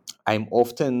 I'm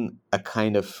often a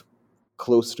kind of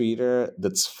close reader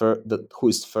who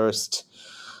is first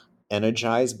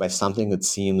energized by something that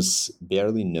seems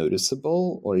barely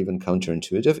noticeable or even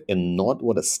counterintuitive and not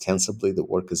what ostensibly the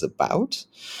work is about.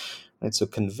 Right? So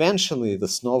conventionally,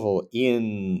 this novel,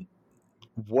 in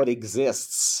what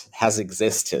exists, has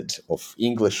existed of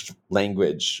English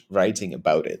language writing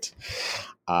about it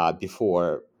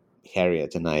before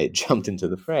Harriet and I jumped into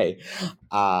the fray,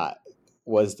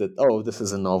 was that, this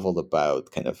is a novel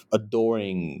about kind of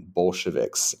adoring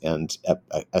Bolsheviks and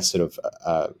a sort of,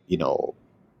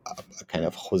 a kind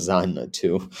of hosanna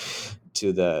to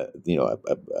the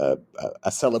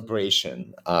a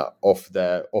celebration of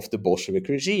the Bolshevik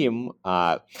regime,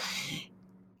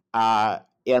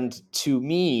 and to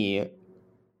me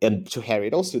and to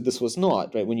Harriet also, this was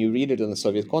not right. When you read it in the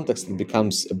Soviet context, it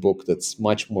becomes a book that's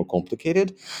much more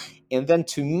complicated. And then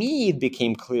to me, it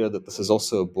became clear that this is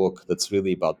also a book that's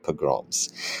really about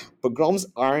pogroms. Pogroms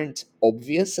aren't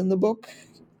obvious in the book.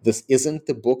 this isn't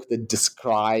the book that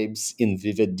describes in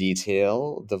vivid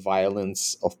detail the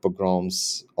violence of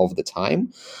pogroms of the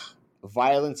time.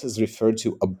 Violence is referred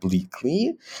to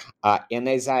obliquely. And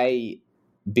as I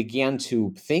began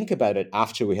to think about it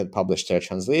after we had published our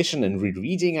translation and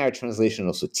rereading our translation,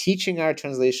 also teaching our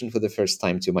translation for the first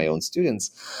time to my own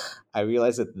students, I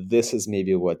realized that this is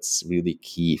maybe what's really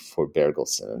key for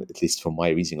Bergelsen, at least for my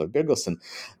reading of Bergelsen.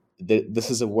 This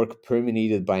is a work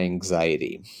permeated by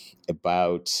anxiety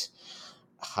about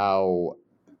how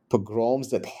pogroms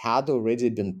that had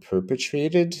already been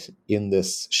perpetrated in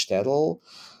this shtetl,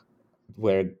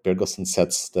 where Bergelsen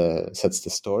sets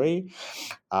the story,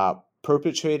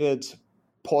 perpetrated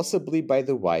possibly by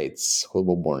the whites who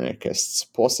were more anarchists,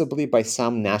 possibly by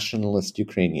some nationalist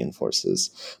Ukrainian forces,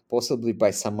 possibly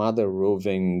by some other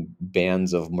roving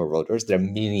bands of marauders. There are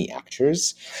many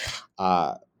actors.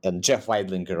 And Jeff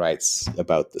Weidlinger writes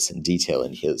about this in detail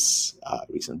in his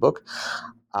recent book,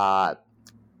 that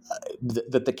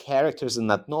the characters in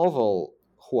that novel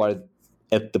who are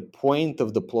at the point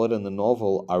of the plot in the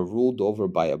novel are ruled over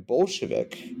by a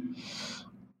Bolshevik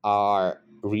are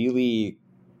really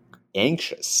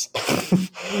anxious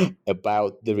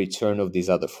about the return of these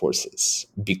other forces,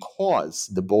 because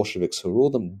the Bolsheviks who rule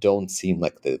them don't seem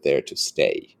like they're there to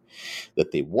stay,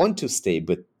 that they want to stay,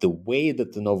 but the way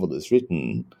that the novel is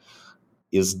written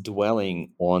is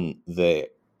dwelling on the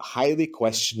highly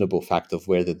questionable fact of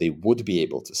whether they would be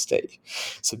able to stay.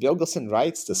 So Bergelsen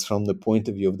writes this from the point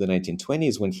of view of the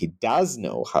 1920s, when he does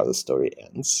know how the story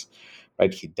ends.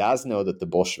 Right? He does know that the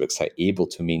Bolsheviks are able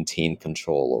to maintain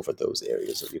control over those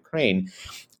areas of Ukraine,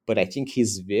 but I think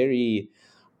he's very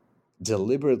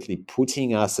deliberately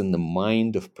putting us in the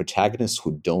mind of protagonists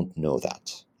who don't know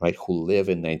that, right? Who live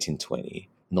in 1920,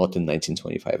 not in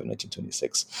 1925 and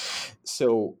 1926.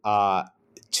 So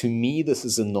to me, this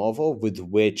is a novel with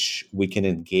which we can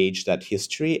engage that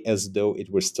history as though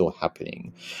it were still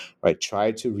happening, right?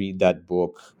 Try to read that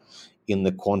book in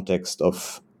the context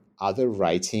of other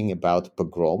writing about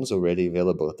pogroms already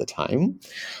available at the time,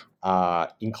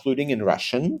 including in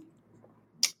Russian,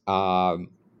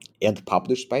 and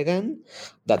published by then.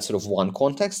 That's sort of one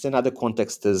context. Another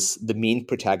context is the main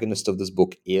protagonist of this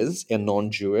book is a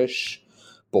non-Jewish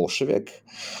Bolshevik,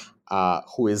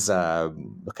 who is a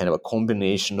kind of a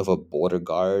combination of a border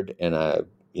guard and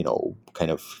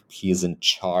he's in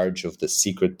charge of the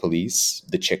secret police,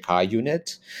 the Cheka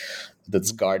unit,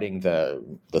 that's guarding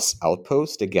this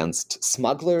outpost against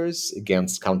smugglers,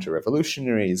 against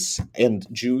counter-revolutionaries, and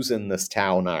Jews in this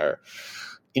town are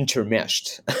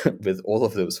intermeshed with all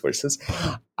of those forces.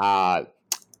 How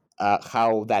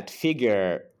that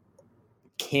figure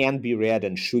can be read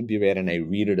and should be read, and I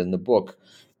read it in the book,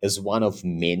 as one of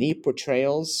many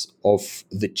portrayals of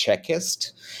the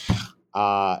Chekist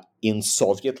in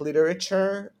Soviet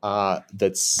literature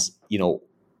that's,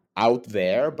 out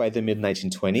there by the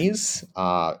mid-1920s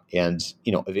and,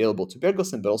 available to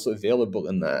Bergelsen, but also available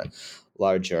in the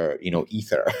larger,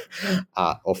 ether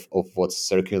of what's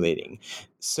circulating.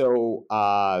 So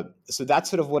that's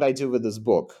sort of what I do with this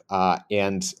book,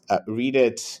 and read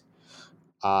it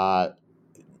not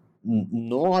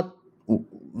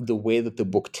the way that the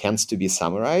book tends to be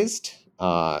summarized,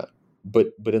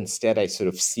 but instead I sort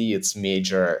of see its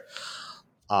major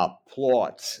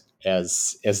plot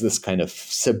as this kind of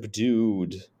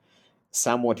subdued,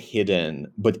 somewhat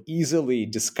hidden, but easily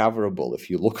discoverable if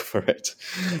you look for it,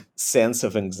 sense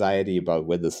of anxiety about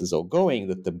where this is all going,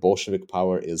 that the Bolshevik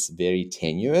power is very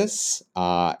tenuous.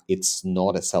 It's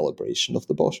not a celebration of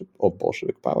the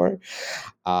Bolshevik power,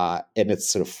 and it's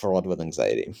sort of fraught with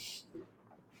anxiety.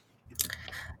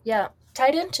 Yeah,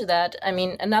 tied into that, I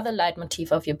mean, another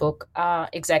leitmotif of your book are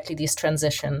exactly these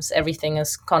transitions. Everything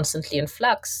is constantly in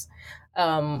flux.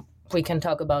 We can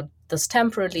talk about this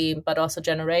temporally, but also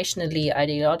generationally,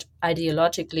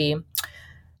 ideologically,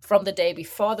 from the day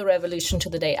before the revolution to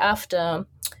the day after.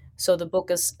 So the book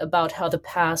is about how the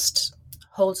past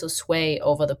holds a sway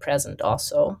over the present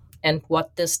also, and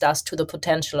what this does to the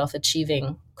potential of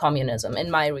achieving communism, in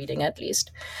my reading at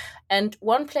least. And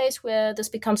one place where this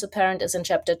becomes apparent is in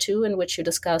chapter 2, in which you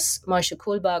discuss Moishe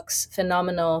Kulbak's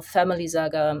phenomenal family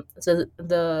saga,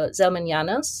 the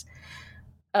Zelmenyanas.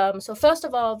 So first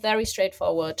of all, very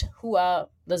straightforward, who are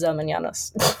the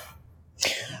Zelmenyanas?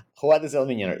 Who are the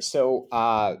Zelmenyanas? So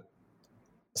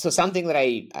something that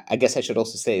I guess I should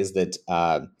also say is that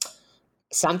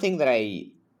something that I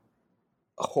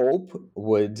hope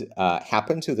would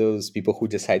happen to those people who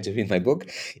decide to read my book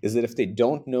is that if they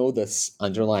don't know this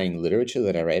underlying literature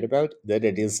that I write about, that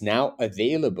it is now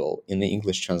available in the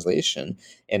English translation,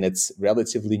 and it's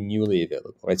relatively newly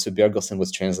available, right? So Bergelsen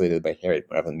was translated by Harriet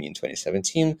Marvin Me in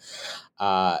 2017.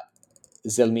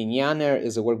 Zelmenyaner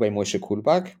is a work by Moshe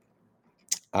Kulbak,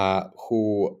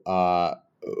 who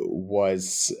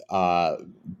was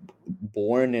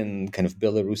born in kind of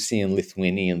Belarusian,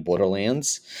 Lithuanian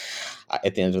borderlands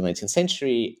at the end of the 19th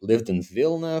century, lived in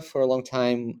Vilna for a long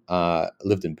time,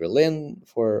 lived in Berlin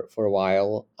for a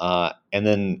while, and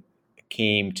then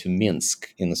came to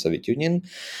Minsk in the Soviet Union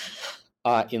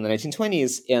in the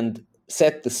 1920s and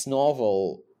set this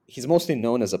novel. He's mostly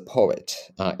known as a poet,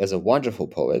 as a wonderful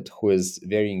poet who is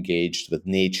very engaged with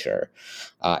nature.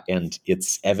 And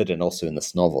it's evident also in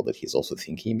this novel that he's also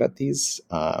thinking about these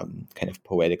kind of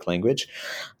poetic language.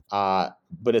 But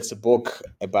it's a book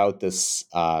about this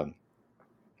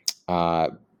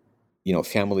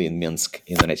family in Minsk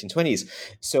in the 1920s.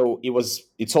 So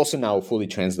it's also now fully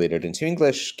translated into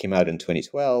English, came out in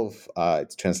 2012.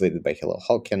 It's translated by Hillel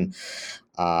Halkin,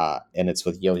 and it's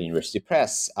with Yale University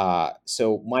Press.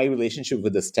 So my relationship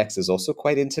with this text is also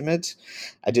quite intimate.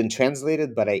 I didn't translate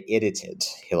it, but I edited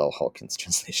Hillel Halkin's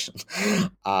translation.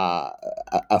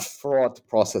 A fraught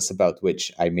process about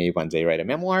which I may one day write a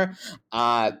memoir,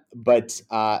 but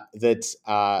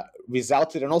that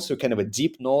resulted in also kind of a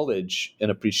deep knowledge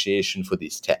and appreciation for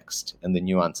this text and the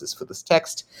nuances for this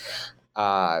text.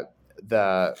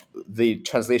 The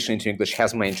translation into English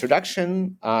has my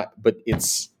introduction, but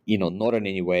it's not in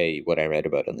any way what I read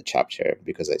about in the chapter,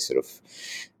 because I sort of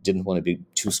didn't want to be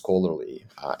too scholarly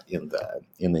in the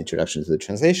introduction to the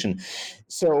translation.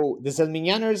 So the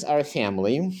Zelmenyaners are a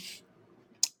family.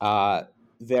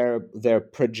 Their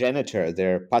progenitor,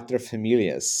 their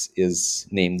paterfamilias, is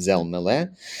named Zelmele,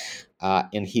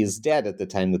 and he's dead at the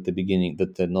time that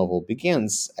the novel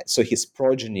begins. So his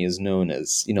progeny is known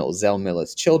as,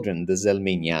 Zelmele's children, the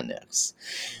Zelmenyaners.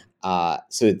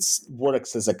 So it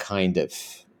works as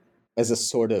a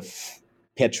sort of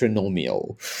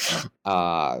patronymial.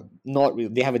 Not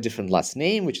really. They have a different last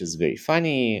name, which is very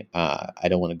funny. I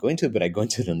don't want to go into it, but I go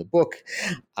into it in the book.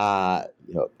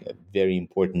 Very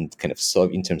important kind of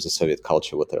in terms of Soviet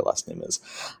culture, what their last name is.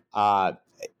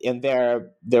 And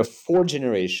there are 4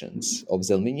 generations of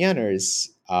Zelmenyaners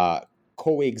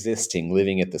coexisting,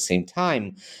 living at the same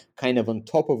time, kind of on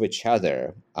top of each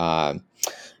other.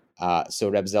 So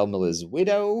Reb Zelmele's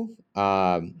widow,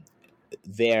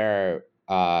 their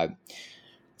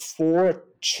 4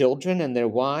 children and their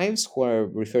wives, who are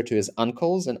referred to as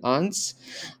uncles and aunts.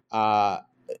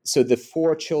 So the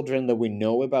 4 children that we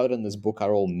know about in this book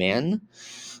are all men.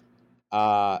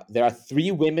 There are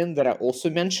 3 women that are also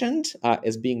mentioned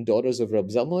as being daughters of Reb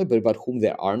Zelmele, but about whom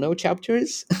there are no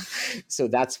chapters. So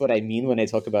that's what I mean when I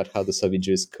talk about how the Soviet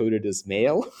Jew is coded as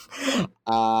male.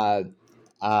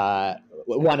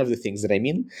 One of the things that I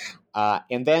mean.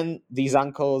 And then these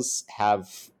uncles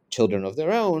have children of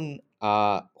their own,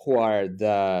 who are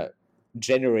the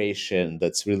generation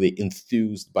that's really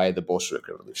enthused by the Bolshevik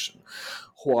Revolution,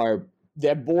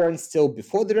 they're born still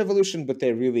before the revolution, but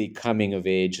they're really coming of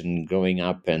age and growing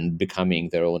up and becoming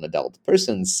their own adult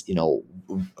persons,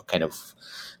 kind of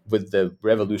with the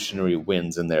revolutionary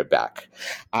winds in their back.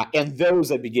 And those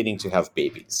are beginning to have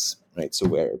babies, right? So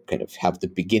we're kind of have the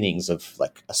beginnings of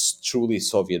like a truly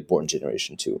Soviet-born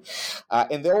generation too.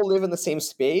 And they all live in the same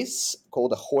space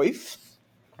called a hoif,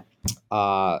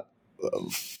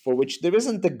 for which there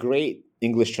isn't a great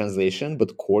English translation,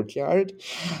 but courtyard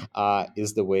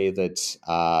is the way that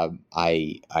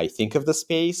I think of the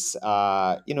space.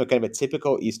 Kind of a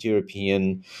typical East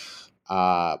European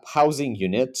housing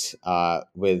unit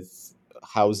with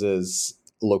houses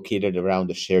located around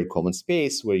a shared common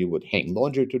space where you would hang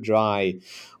laundry to dry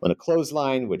on a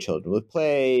clothesline, where children would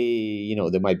play.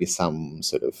 There might be some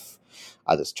sort of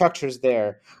other structures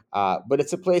there, but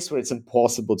it's a place where it's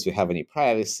impossible to have any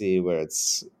privacy, where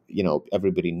it's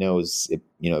everybody knows it,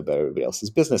 about everybody else's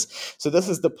business. So this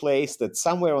is the place that's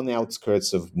somewhere on the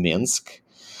outskirts of Minsk,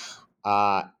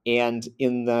 and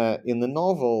in the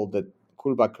novel that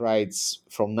Kulbak writes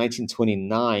from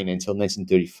 1929 until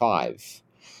 1935,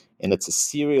 and it's a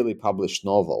serially published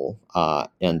novel.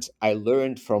 And I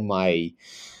learned from my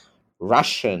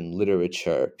Russian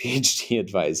literature PhD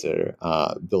advisor,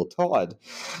 Bill Todd,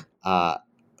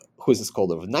 who is a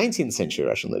scholar of 19th century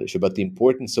Russian literature, but the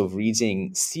importance of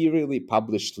reading serially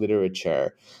published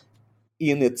literature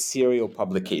in its serial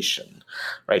publication,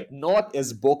 right? Not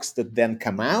as books that then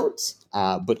come out,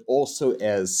 but also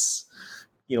as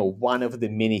one of the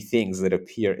many things that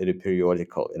appear in a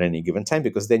periodical at any given time,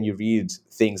 because then you read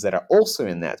things that are also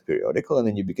in that periodical, and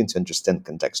then you begin to understand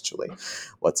contextually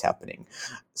what's happening.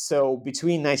 So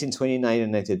between 1929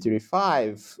 and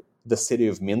 1935, the city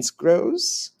of Minsk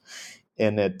grows,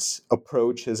 and it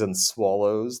approaches and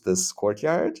swallows this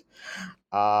courtyard.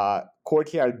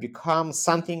 Courtyard becomes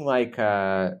something like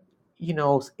a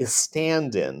a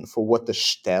stand-in for what the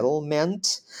shtetl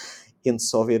meant in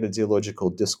Soviet ideological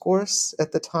discourse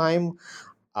at the time.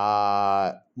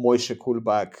 Moishe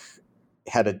Kulbak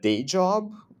had a day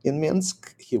job in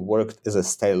Minsk. He worked as a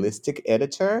stylistic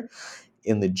editor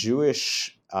in the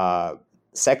Jewish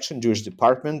section, Jewish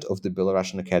department of the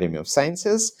Belarusian Academy of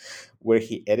Sciences, where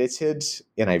he edited,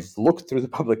 and I've looked through the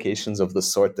publications of the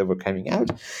sort that were coming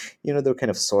out. They were kind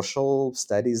of social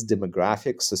studies,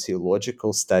 demographic,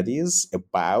 sociological studies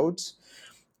about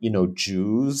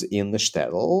Jews in the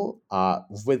shtetl,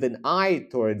 with an eye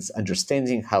towards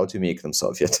understanding how to make them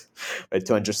Soviet, right?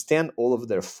 To understand all of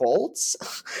their faults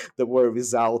that were a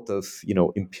result of,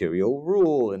 imperial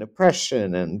rule and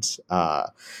oppression and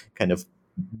kind of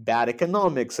bad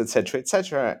economics, et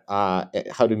cetera,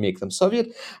 how to make them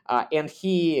Soviet. And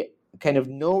he, kind of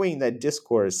knowing that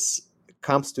discourse,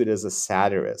 comes to it as a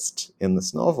satirist in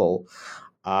this novel,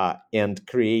 and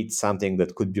creates something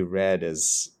that could be read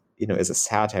as a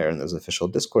satire in those official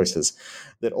discourses,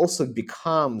 that also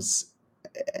becomes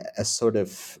a sort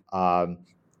of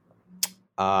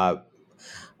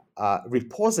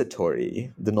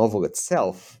repository. The novel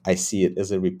itself, I see it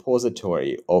as a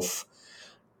repository of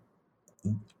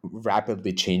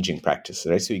rapidly changing practices,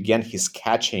 right? So again, he's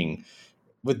catching,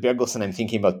 with Bergelsen, I'm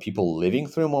thinking about people living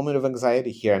through a moment of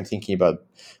anxiety. Here, I'm thinking about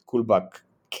Kulbak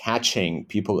catching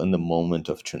people in the moment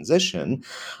of transition,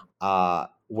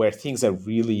 where things are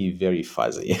really very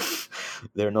fuzzy.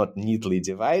 They're not neatly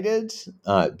divided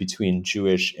between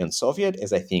Jewish and Soviet,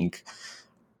 as I think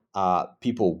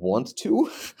people want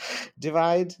to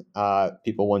divide.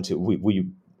 People want to,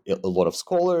 a lot of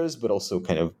scholars, but also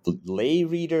kind of lay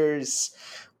readers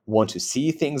want to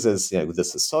see things as,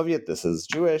 this is Soviet, this is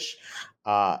Jewish.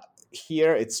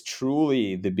 Here, it's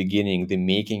truly the beginning, the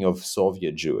making of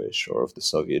Soviet Jewish, or of the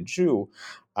Soviet Jew,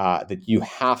 that you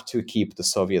have to keep the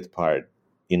Soviet part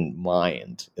in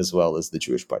mind as well as the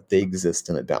Jewish part. They exist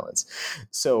in a balance.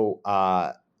 So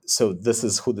this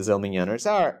is who the Zelmenyaners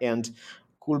are, and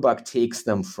Kulbak takes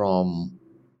them from,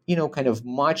 kind of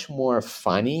much more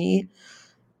funny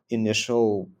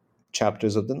initial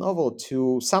chapters of the novel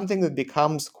to something that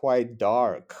becomes quite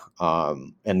dark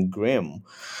and grim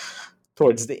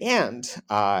towards the end,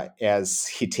 as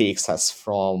he takes us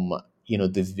from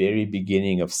the very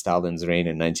beginning of Stalin's reign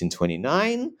in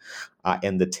 1929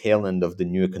 and the tail end of the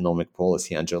new economic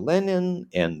policy under Lenin,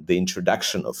 and the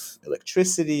introduction of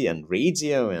electricity and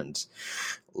radio and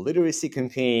literacy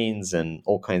campaigns and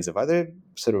all kinds of other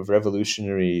sort of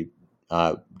revolutionary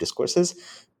discourses,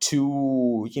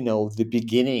 to the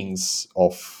beginnings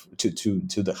of to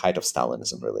the height of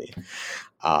Stalinism, really,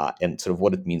 and sort of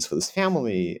what it means for this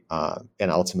family,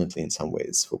 and ultimately in some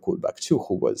ways for Kulbak too,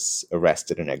 who was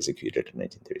arrested and executed in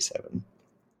 1937.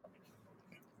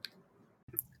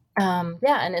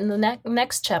 And in the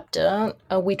next chapter,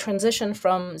 we transition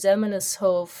from Zelmanes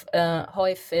Hof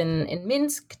in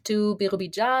Minsk to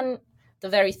Birobidzhan, the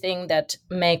very thing that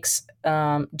makes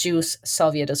Jews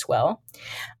Soviet as well.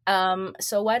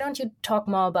 So why don't you talk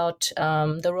more about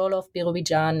the role of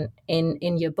Birobidzhan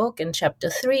in your book in chapter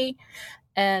 3,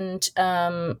 and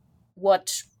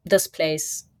what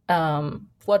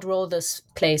role this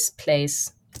place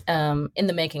plays in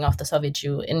the making of the Soviet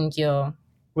Jew in your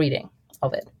reading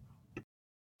of it?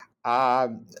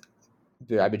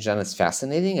 Birobidzhan is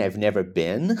fascinating. I've never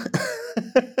been.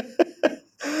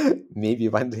 Maybe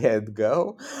one day I'd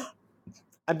go.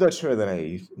 I'm not sure that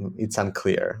it's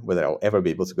unclear whether I'll ever be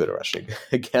able to go to Russia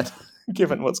again,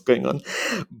 given what's going on.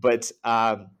 But,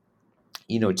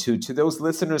 to those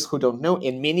listeners who don't know,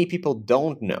 and many people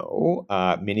don't know,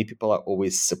 many people are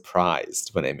always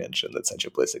surprised when I mention that such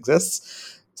a place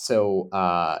exists. So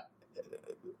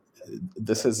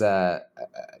this is a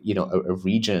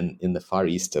region in the far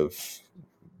east of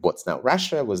what's now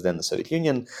Russia, was then the Soviet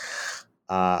Union,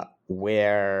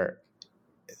 where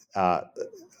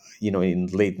in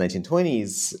late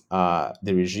 1920s,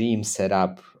 the regime set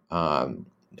up,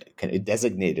 it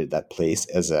designated that place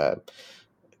as a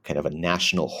kind of a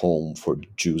national home for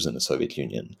Jews in the Soviet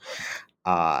Union.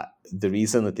 The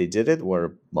reason that they did it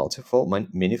were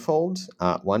manifold.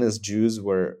 One is Jews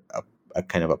were a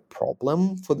kind of a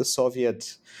problem for the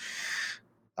Soviet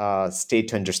state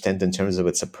to understand in terms of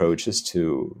its approaches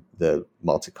to the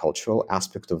multicultural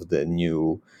aspect of the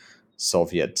new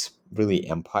Soviet really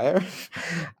empire.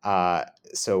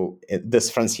 So this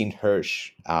Francine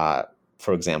Hirsch,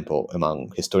 for example,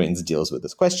 among historians, deals with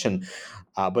this question,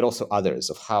 but also others,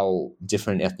 of how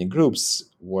different ethnic groups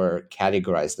were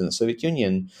categorized in the Soviet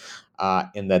Union,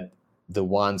 and that the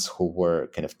ones who were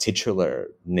kind of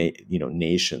titular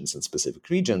nations in specific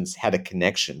regions had a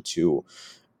connection to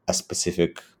a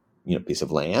specific piece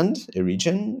of land, a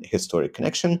region, a historic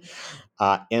connection,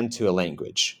 and to a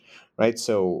language, right?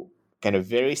 So kind of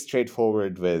very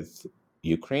straightforward with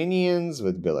Ukrainians,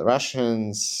 with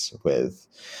Belarusians, with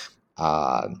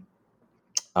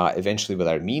eventually with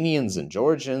Armenians and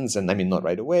Georgians, and I mean, not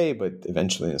right away, but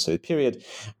eventually in the Soviet period.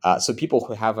 So people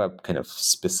who have a kind of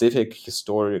specific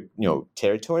historic,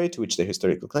 territory to which they're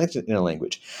historically connected in a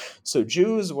language. So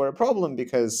Jews were a problem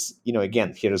because,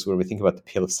 again, here's where we think about the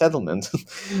Pale of Settlement,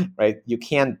 right? You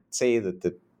can't say that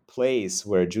the place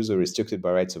where Jews were restricted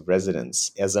by rights of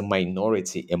residence as a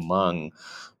minority among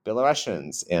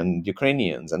Belarusians and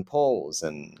Ukrainians and Poles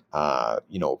and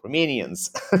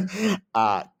Romanians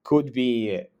could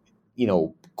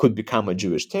become a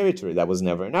Jewish territory. That was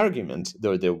never an argument,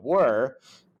 though there were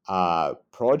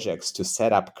projects to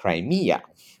set up Crimea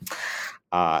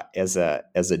as a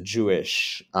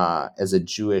Jewish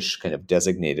kind of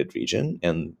designated region,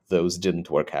 and those didn't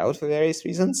work out for various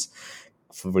reasons.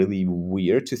 It's really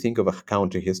weird to think of a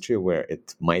counter history where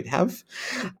it might have.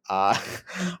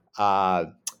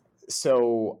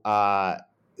 So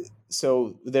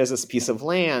there's this piece of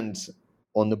land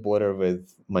on the border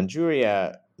with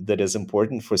Manchuria that is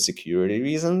important for security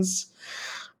reasons.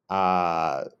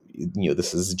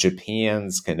 This is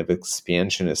Japan's kind of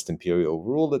expansionist imperial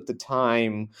rule at the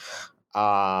time.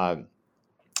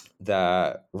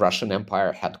 The Russian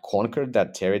Empire had conquered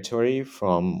that territory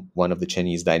from one of the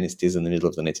Chinese dynasties in the middle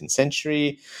of the 19th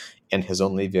century and has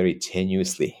only very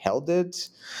tenuously held it.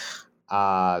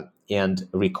 And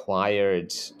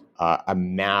required a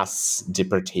mass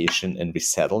deportation and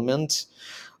resettlement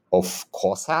of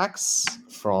Cossacks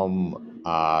from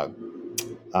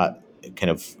kind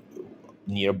of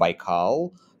near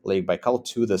Baikal, Lake Baikal,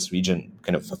 to this region,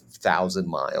 kind of 1,000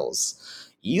 miles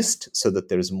east, so that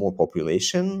there's more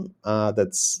population,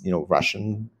 that's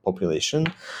Russian population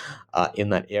in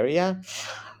that area.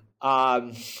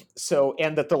 And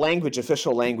that the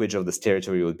official language of this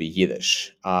territory would be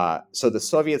Yiddish. So the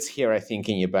Soviets here are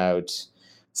thinking about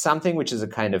something which is a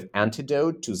kind of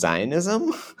antidote to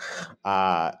Zionism.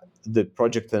 The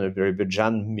project in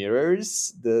Birobidzhan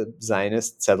mirrors the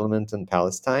Zionist settlement in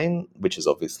Palestine, which is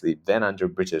obviously then under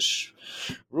British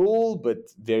rule,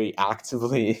 but very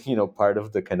actively, part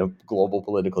of the kind of global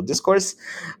political discourse.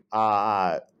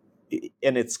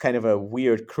 And it's kind of a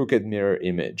weird crooked mirror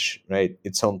image, right?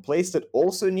 Its own place that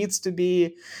also needs to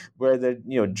be where the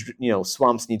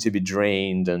swamps need to be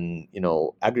drained and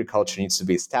agriculture needs to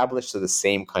be established. So the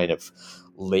same kind of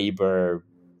labor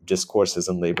discourses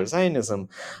and labor Zionism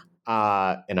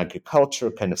and agriculture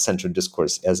kind of centered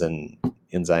discourse as in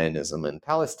Zionism in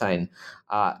Palestine.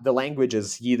 The language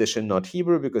is Yiddish and not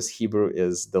Hebrew because Hebrew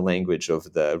is the language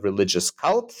of the religious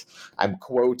cult. I'm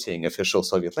quoting official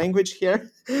Soviet language here,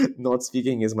 not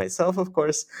speaking as myself, of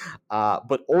course,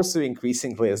 but also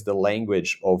increasingly as the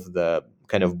language of the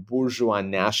kind of bourgeois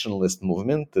nationalist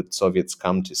movement that Soviets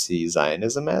come to see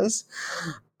Zionism as.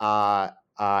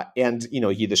 And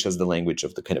Yiddish is the language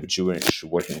of the kind of Jewish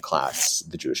working class,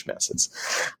 the Jewish masses.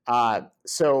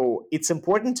 So it's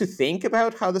important to think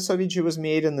about how the Soviet Jew was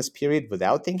made in this period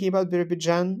without thinking about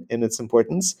Birobidzhan and its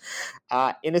importance.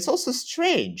 And it's also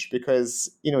strange because,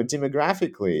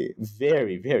 demographically,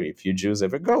 very, very few Jews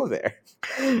ever go there,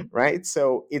 right?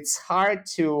 So it's hard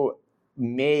to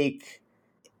make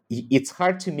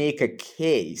a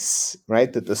case,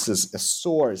 right, that this is a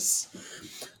source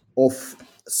of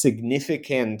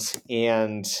significant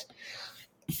and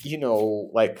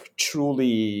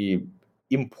truly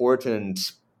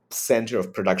important center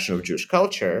of production of Jewish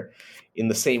culture in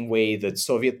the same way that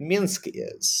Soviet Minsk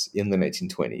is in the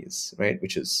 1920s, right?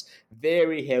 Which is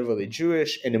very heavily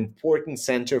Jewish, an important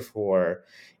center for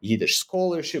Yiddish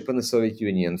scholarship in the Soviet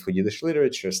Union, for Yiddish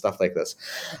literature, stuff like this.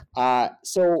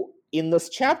 So in this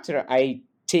chapter, I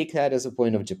take that as a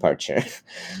point of departure.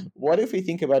 What if we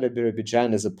think about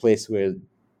Birobidzhan as a place where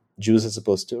Jews are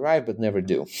supposed to arrive but never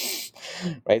do,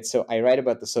 right? So I write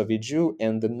about the Soviet Jew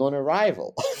and the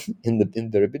non-arrival in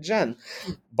Birobidzhan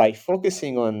by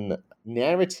focusing on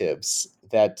narratives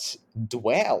that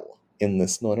dwell in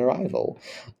this non-arrival,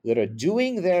 that are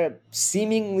doing their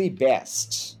seemingly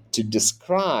best to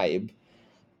describe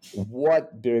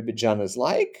what Birobidzhan is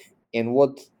like and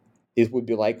what it would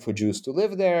be like for Jews to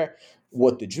live there,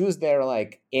 what the Jews there are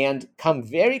like, and come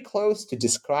very close to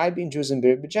describing Jews in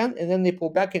Birobidzhan, and then they pull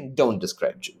back and don't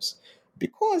describe Jews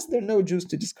because there are no Jews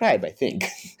to describe, I think,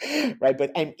 right?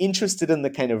 But I'm interested in the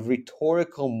kind of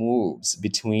rhetorical moves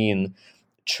between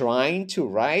trying to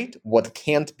write what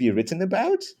can't be written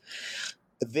about,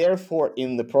 therefore,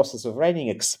 in the process of writing,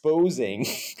 exposing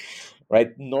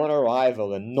right,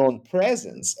 non-arrival and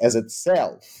non-presence as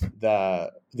itself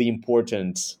the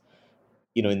important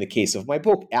in the case of my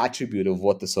book, attribute of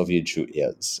what the Soviet Jew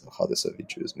is, how the Soviet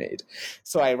Jew is made.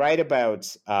 So I write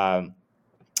about, my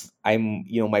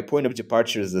point of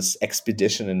departure is this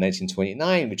expedition in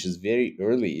 1929, which is very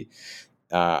early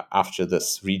after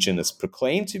this region is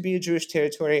proclaimed to be a Jewish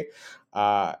territory.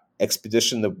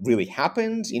 Expedition that really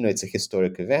happened. It's a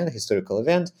historical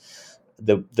event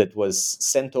that was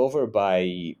sent over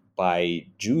by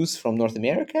Jews from North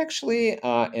America, actually,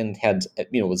 and had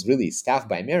was really staffed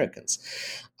by Americans.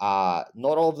 Not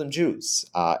all of them Jews.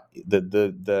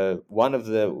 The one of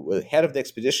the head of the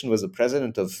expedition was the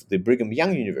president of the Brigham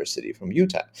Young University from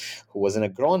Utah, who was an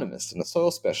agronomist and a soil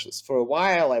specialist. For a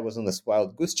while, I was on this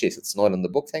wild goose chase. It's not in the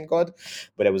book, thank God,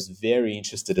 but I was very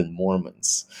interested in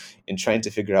Mormons, in trying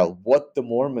to figure out what the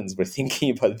Mormons were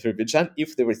thinking about Birobidzhan,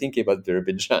 if they were thinking about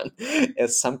Birobidzhan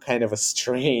as some kind of a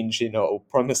strange,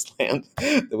 promised land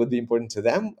that would be important to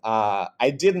them.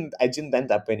 I didn't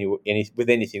end up with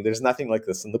anything. There's nothing like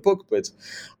this in the book, but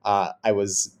I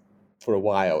was for a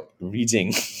while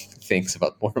reading things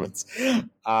about Mormons.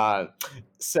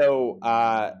 So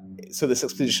this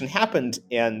expedition happened,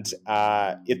 and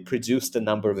it produced a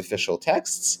number of official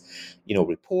texts,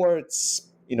 reports,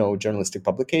 journalistic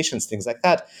publications, things like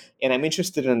that. And I'm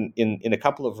interested in a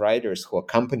couple of writers who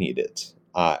accompanied it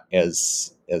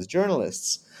as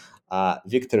journalists,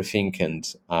 Victor Fink and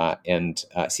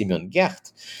Simeon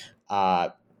Gecht,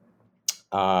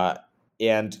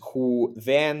 and who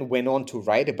then went on to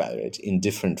write about it in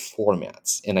different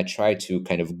formats. And I try to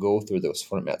kind of go through those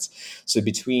formats. So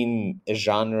between a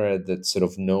genre that's sort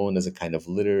of known as a kind of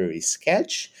literary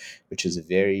sketch, which is a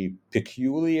very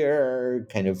peculiar,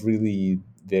 kind of really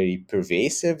very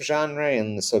pervasive genre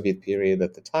in the Soviet period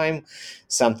at the time,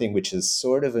 something which is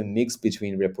sort of a mix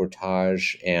between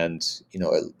reportage and,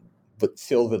 but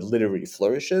filled with literary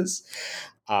flourishes,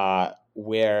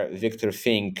 where Victor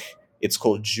Fink, it's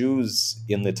called Jews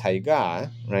in the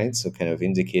Taiga, right? So kind of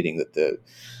indicating that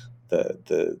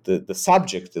the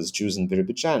subject is Jews in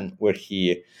Birobidzhan, where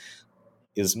he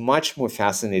is much more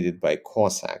fascinated by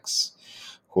Cossacks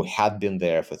who had been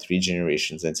there for 3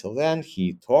 generations until then.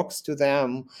 He talks to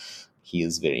them. He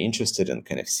is very interested in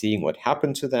kind of seeing what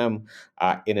happened to them.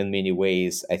 And in many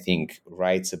ways, I think,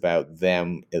 writes about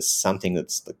them as something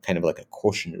that's kind of like a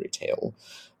cautionary tale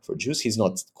for Jews. He's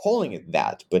not calling it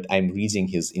that, but I'm reading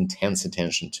his intense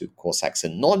attention to Cossacks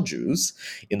and non-Jews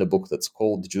in the book that's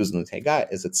called Jews in the Taiga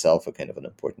as itself a kind of an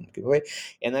important giveaway.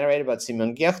 And then I write about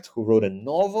Simeon Gecht, who wrote a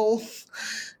novel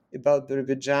about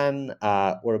Birobidzhan,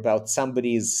 or about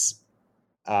somebody's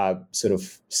sort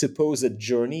of supposed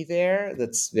journey there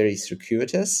that's very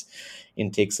circuitous,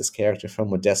 and takes this character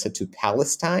from Odessa to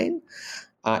Palestine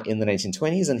in the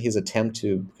 1920s, and his attempt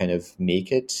to kind of make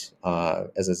it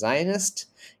as a Zionist,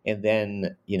 and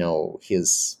then,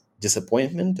 his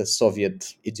disappointment, as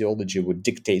Soviet ideology would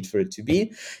dictate for it to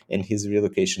be, and his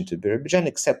relocation to Birobidzhan,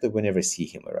 except that we never see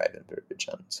him arrive in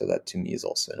Birobidzhan. So that, to me, is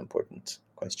also an important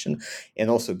question. And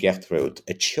also Gecht wrote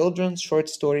a children's short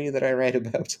story that I write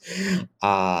about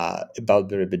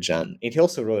Birobidzhan. And he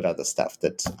also wrote other stuff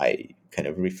that I kind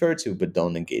of refer to but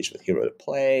don't engage with. He wrote a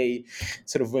play,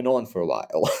 sort of went on for a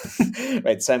while,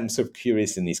 right? So I'm sort of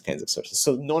curious in these kinds of sources.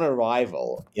 So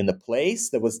non-arrival in a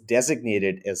place that was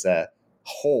designated as a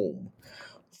home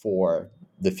for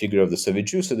the figure of the Soviet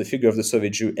Jew. So the figure of the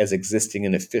Soviet Jew as existing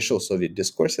in official Soviet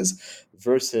discourses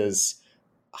versus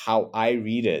how I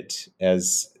read it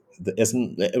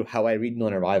how I read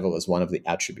non-arrival as one of the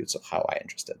attributes of how I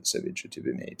understand the Soviet Jew to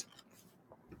be made.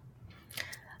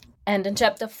 And in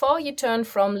chapter 4, you turn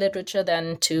from literature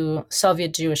then to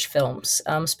Soviet Jewish films,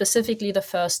 specifically the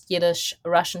first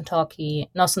Yiddish-Russian talkie,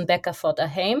 Nosson Becker for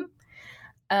Daheim.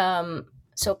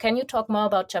 So can you talk more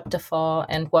about chapter 4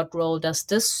 and what role does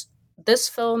this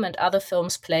film and other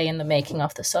films play in the making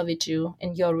of the Soviet Jew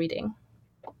in your reading?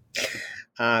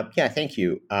 Yeah, thank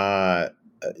you. Kind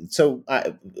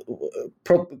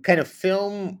of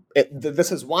film.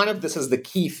 This is the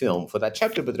key film for that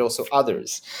chapter, but there are also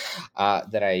others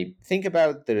that I think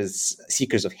about. There is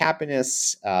Seekers of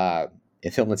Happiness, a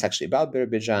film that's actually about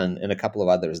Birobidzhan, and a couple of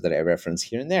others that I reference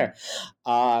here and there.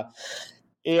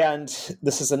 And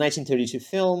this is a 1932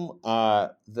 film.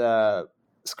 The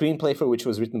screenplay for which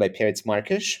was written by Peretz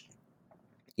Markish,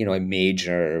 a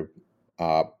major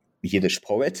Yiddish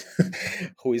poet,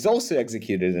 who is also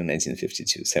executed in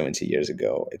 1952, 70 years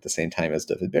ago, at the same time as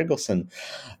David Bergelson.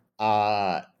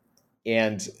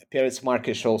 And Peretz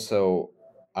Markish also,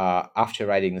 after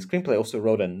writing the screenplay, also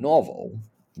wrote a novel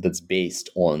that's based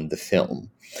on the film.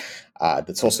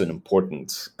 That's also an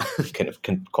important kind of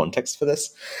context for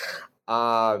this.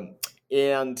 I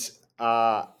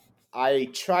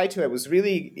was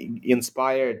really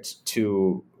inspired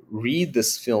to read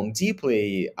this film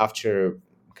deeply after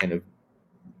kind of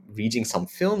reading some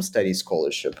film studies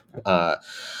scholarship by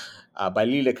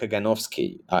Lily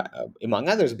Kaganovsky, among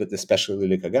others, but especially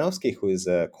Lily Kaganovsky, who is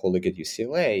a colleague at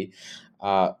UCLA,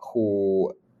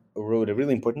 who wrote a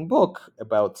really important book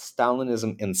about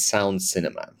Stalinism and sound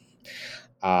cinema.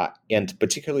 And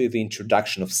particularly the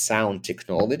introduction of sound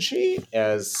technology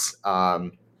as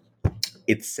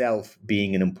itself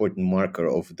being an important marker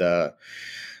of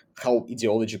how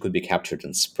ideology could be captured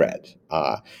and spread,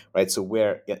 right? So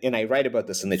and I write about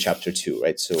this in the chapter 2,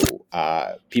 right? So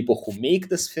people who make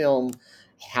this film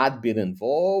had been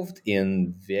involved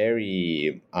in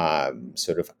very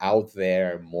sort of out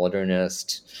there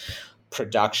modernist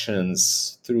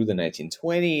productions through the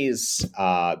 1920s,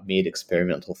 made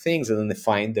experimental things, and then they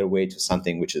find their way to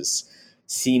something which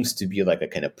seems to be like a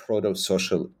kind of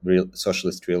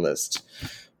socialist realist,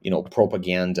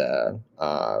 propaganda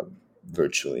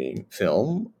virtually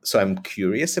film. So I'm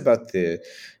curious about the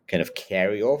kind of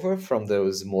carryover from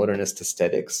those modernist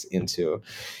aesthetics into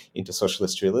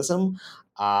socialist realism,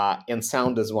 and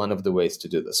sound is one of the ways to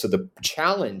do this. So the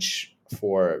challenge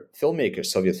for filmmakers,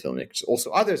 Soviet filmmakers,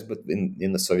 also others, but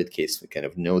in the Soviet case, we kind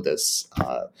of know this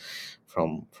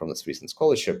from this recent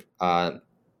scholarship. The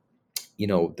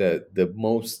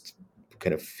most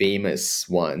kind of famous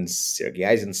ones, Sergei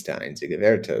Eisenstein, Dziga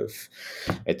Vertov,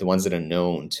 right, the ones that are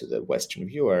known to the Western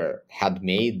viewer, had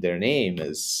made their name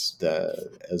as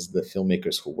the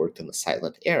filmmakers who worked in the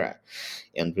silent era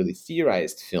and really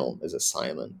theorized film as a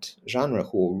silent genre,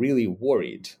 who were really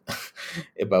worried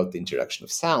about the introduction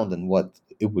of sound and what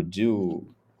it would do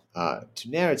to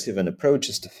narrative and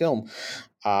approaches to film.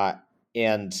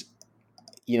 And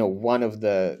one of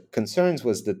the concerns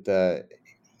was that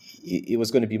it was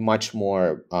going to be much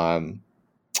more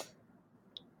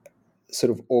sort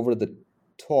of over the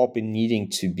top in needing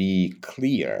to be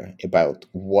clear about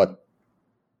what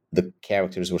the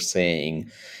characters were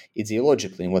saying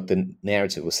ideologically and what the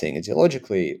narrative was saying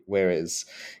ideologically, whereas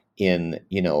in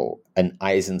an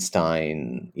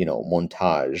Eisenstein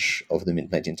montage of the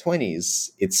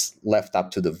mid-1920s, it's left up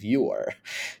to the viewer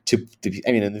to be,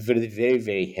 and very, very,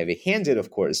 very heavy-handed, of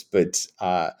course, but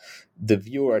the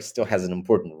viewer still has an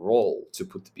important role to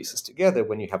put the pieces together.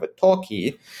 When you have a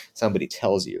talkie, somebody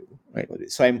tells you, right?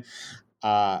 So I'm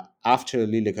after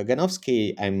Lily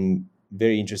Kaganovsky,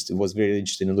 was very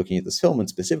interested in looking at this film and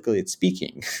specifically at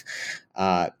speaking.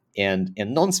 And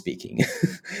non-speaking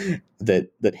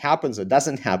that happens or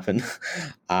doesn't happen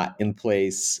in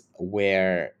place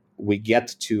where we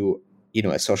get to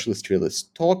a socialist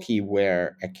realist talkie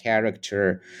where a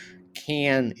character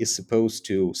is supposed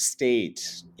to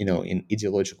state in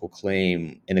ideological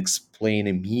claim and explain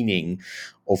a meaning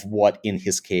of what in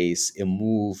his case a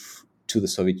move to the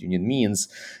Soviet Union means.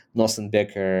 Nosson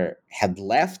Becker had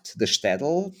left the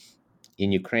shtetl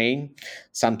in Ukraine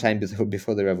sometime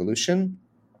before the revolution.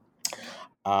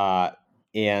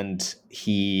 And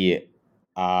he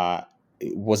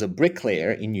was a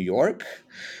bricklayer in New York,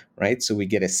 right? So we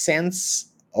get a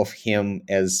sense of him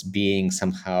as being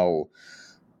somehow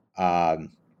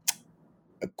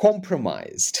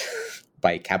compromised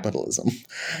by capitalism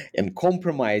and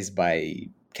compromised by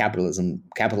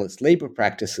capitalist labor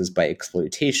practices, by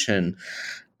exploitation,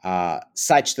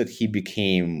 such that he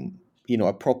became,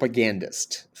 a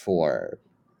propagandist for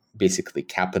basically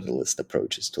capitalist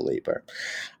approaches to labor.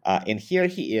 And here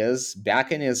he is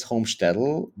back in his home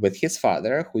shtetl with his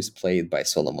father, who is played by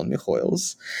Solomon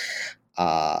Mikhoels,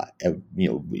 a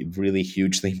really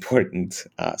hugely important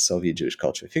Soviet Jewish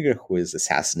culture figure who is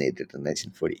assassinated in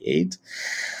 1948.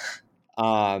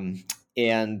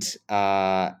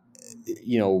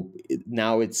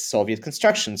 Now it's Soviet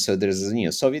construction, so there's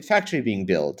a Soviet factory being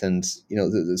built, and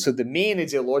so the main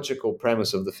ideological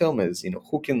premise of the film is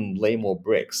who can lay more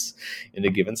bricks in a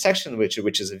given section, which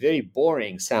is a very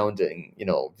boring sounding,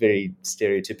 very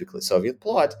stereotypically Soviet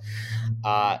plot.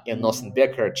 And Nosson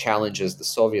Becker challenges the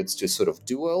Soviets to sort of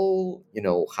duel,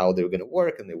 how they're going to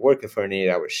work, and they work for an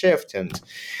 8-hour shift, and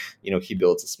he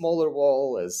builds a smaller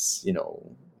wall as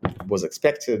was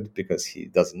expected because he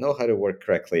doesn't know how to work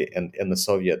correctly, and the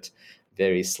Soviet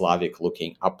very Slavic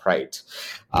looking upright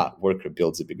worker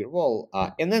builds a bigger wall,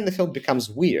 and then the film becomes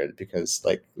weird because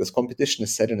this competition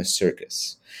is set in a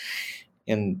circus,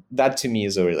 and that to me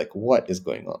is already what is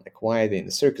going on? Why are they in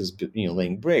the circus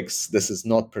laying bricks? This is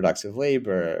not productive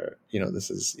labor.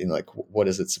 This is what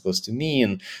is it supposed to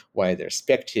mean? Why are there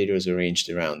spectators arranged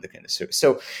around the kind of circus?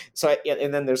 So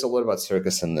and then there's a lot about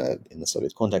circus in the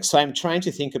Soviet context. So I'm trying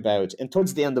to think about, and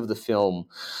towards the end of the film,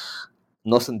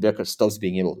 Nosson Becker stops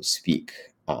being able to speak,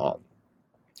 and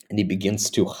he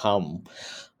begins to hum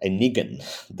a nigun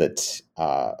that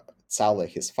Tzala,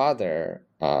 his father,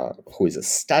 who is a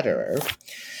stutterer,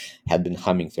 had been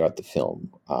humming throughout the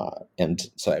film. And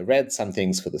so I read some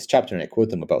things for this chapter, and I quote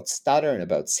them about stutter and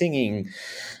about singing,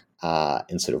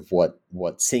 and sort of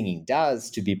what singing does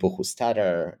to people who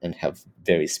stutter and have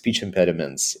various speech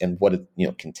impediments, and what it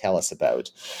can tell us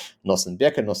about Nosson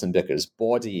Becker's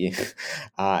body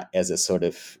as a sort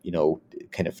of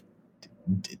kind of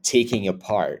taking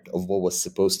apart of what was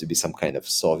supposed to be some kind of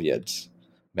Soviet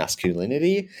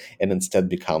masculinity, and instead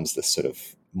becomes this sort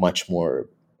of much more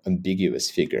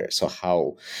ambiguous figure. So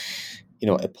how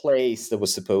a place that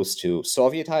was supposed to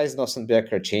Sovietize Nosson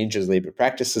Becker, change his labor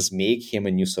practices, make him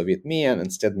a new Soviet man,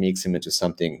 instead makes him into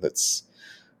something that's,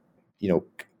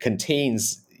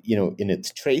 contains, in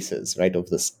its traces, right, of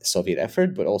this Soviet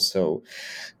effort, but also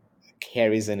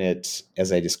carries in it,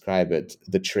 as I describe it,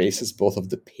 the traces both of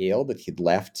the pale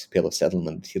of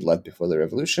settlement that he'd left before the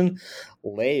revolution,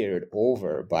 layered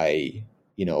over by,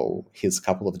 his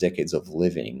couple of decades of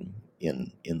living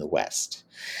in the West.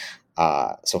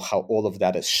 So how all of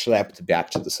that is schlepped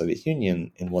back to the Soviet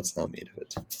Union and what's now made of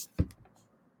it.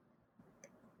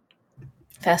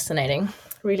 Fascinating.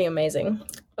 Really amazing.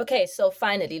 Okay, so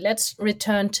finally, let's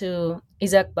return to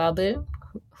Isaac Babel,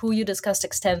 who you discussed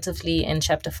extensively in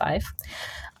Chapter 5.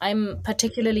 I'm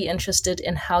particularly interested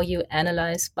in how you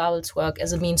analyze Babel's work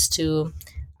as a means to,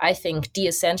 I think,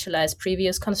 de-essentialize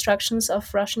previous constructions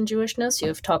of Russian Jewishness.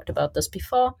 You've talked about this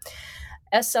before,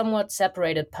 as somewhat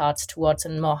separated parts towards a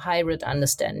more hybrid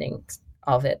understanding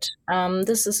of it.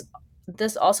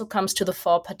 This also comes to the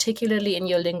fore, particularly in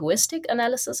your linguistic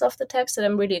analysis of the text, that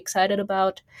I'm really excited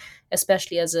about,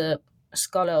 especially as a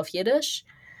scholar of Yiddish.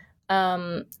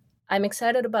 I'm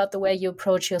excited about the way you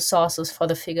approach your sources for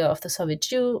the figure of the Soviet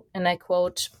Jew, and I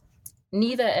quote,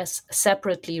 neither as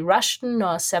separately Russian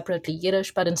nor separately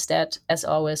Yiddish, but instead, as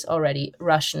always, already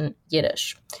Russian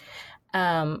Yiddish.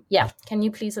 Can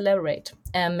you please elaborate,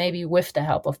 maybe with the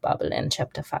help of Babel in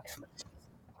Chapter 5?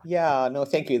 Yeah, no,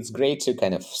 thank you. It's great to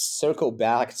kind of circle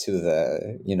back to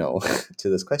the, to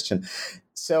this question.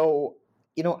 So,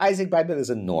 Isaac Babel is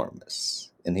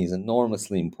enormous, and he's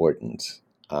enormously important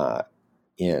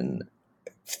in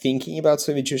thinking about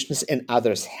Soviet Jewishness, and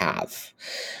others have,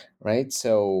 right?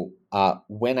 So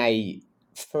when I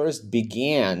first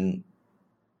began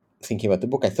thinking about the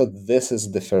book, I thought this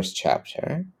is the first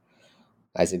chapter.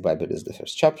 Isaac Babel is the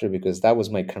first chapter because that was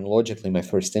chronologically my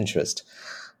first interest.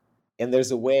 And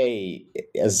there's a way,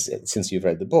 since you've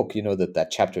read the book, that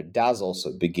chapter does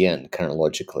also begin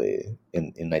chronologically in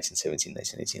 1917,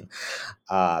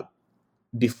 1918.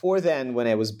 Before then, when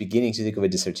I was beginning to think of a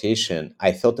dissertation,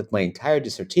 I thought that my entire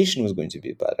dissertation was going to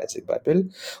be about Isaac Babel,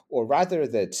 or rather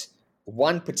that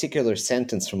one particular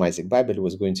sentence from Isaac Babel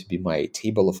was going to be my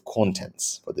table of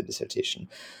contents for the dissertation.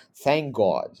 Thank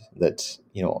God that,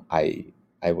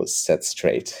 I was set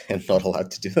straight and not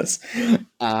allowed to do this.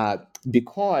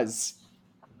 Because,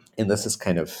 and this is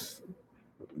kind of,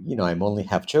 I'm only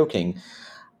half joking,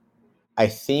 I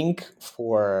think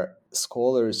for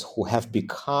scholars who have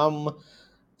become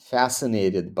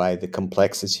fascinated by the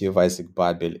complexity of Isaac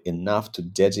Babel enough to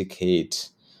dedicate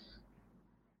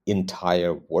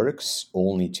entire works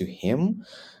only to him,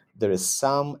 there is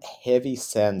some heavy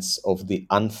sense of the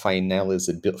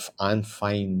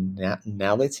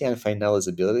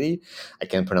unfinalizability, I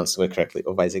can't pronounce the word correctly,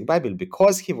 of Isaac Babel.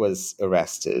 Because he was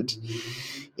arrested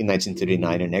in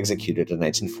 1939 and executed in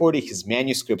 1940, his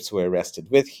manuscripts were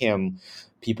arrested with him.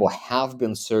 People have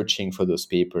been searching for those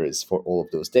papers for all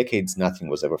of those decades. Nothing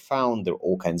was ever found. There were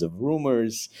all kinds of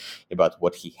rumors about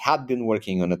what he had been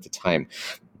working on at the time.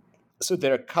 So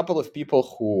there are a couple of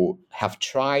people who have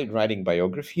tried writing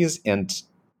biographies and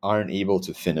aren't able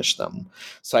to finish them.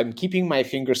 So I'm keeping my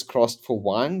fingers crossed for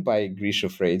one by Grisha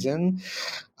Freidin,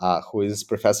 who is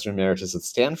professor emeritus at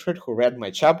Stanford, who read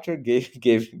my chapter, gave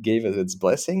it its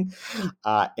blessing,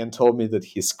 and told me that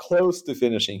he's close to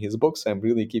finishing his book. So I'm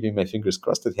really keeping my fingers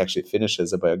crossed that he actually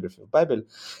finishes a biography of Babel.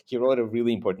 He wrote a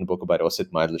really important book about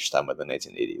Osip Mandelstam in the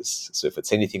 1980s. So if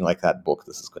it's anything like that book,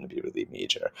 this is going to be really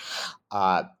major.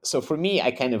 So for me, I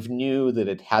kind of knew that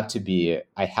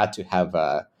I had to have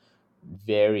a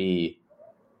very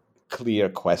clear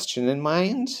question in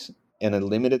mind and a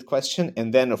limited question.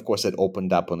 And then, of course, it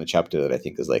opened up on a chapter that I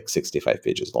think is 65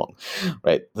 pages long,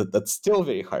 right? That's still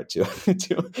very hard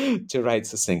to write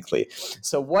succinctly.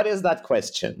 So what is that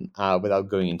question without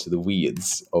going into the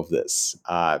weeds of this?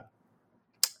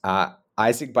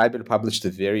 Isaac Babel published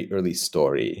a very early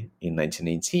story in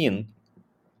 1918,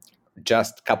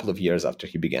 just a couple of years after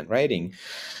he began writing,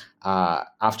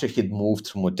 after he'd moved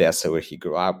from Odessa, where he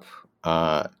grew up,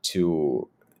 to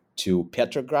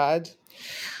Petrograd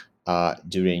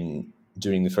during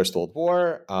during the First World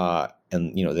War,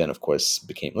 and then of course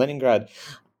became Leningrad.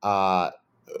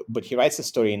 But he writes a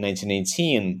story in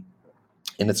 1918,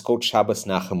 and it's called Shabbos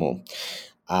Nachamu.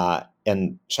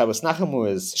 And Shabbos Nachamu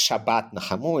is Shabbat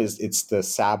Nachamu, it's the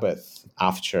Sabbath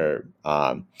after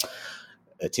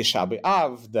Tisha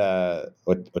B'Av,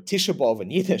 or Tisha B'Av in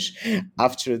Yiddish,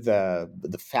 after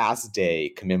the fast day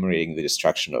commemorating the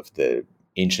destruction of the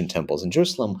ancient temples in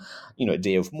Jerusalem. A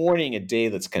day of mourning, a day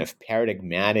that's kind of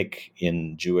paradigmatic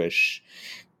in Jewish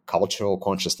cultural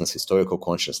consciousness, historical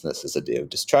consciousness, is a day of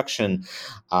destruction.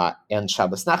 And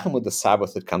Shabbos Nachamu, the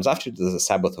Sabbath that comes after it, is a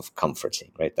Sabbath of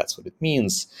comforting, right? That's what it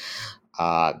means.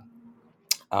 That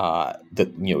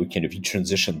kind of you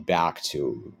transition back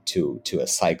to a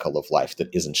cycle of life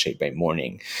that isn't shaped by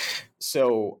mourning.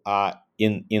 So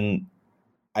in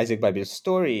Isaac Babel's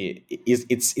story,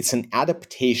 it's an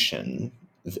adaptation,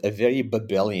 a very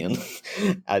Babelian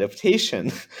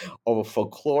adaptation of a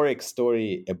folkloric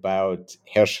story about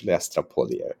Hershel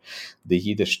Astropolier, the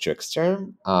Yiddish trickster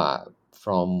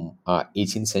from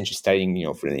 18th century, starting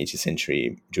from the 18th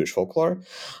century Jewish folklore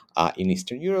in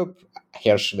Eastern Europe.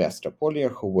 Hershel Astropolier,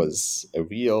 who was a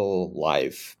real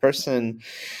live person,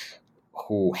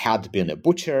 who had been a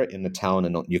butcher in a town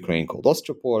in Ukraine called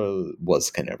Ostropol, was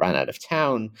kind of run out of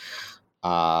town.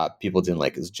 People didn't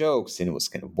like his jokes, and he was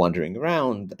kind of wandering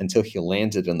around until he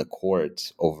landed in the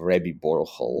court of Rebbe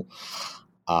Boruchel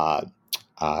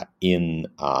in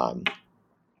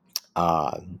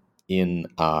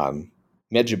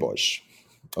Medjugorje,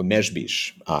 or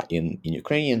Mezhbish in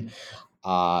Ukrainian.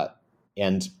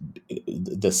 And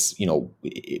this,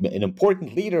 an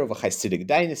important leader of a Hasidic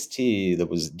dynasty that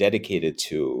was dedicated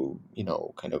to,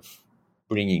 kind of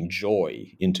bringing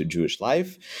joy into Jewish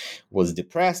life, was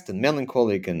depressed and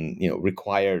melancholic, and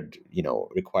required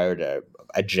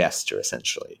a gesture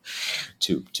essentially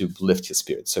to lift his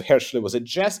spirits. So Hershel was a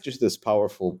gesture to this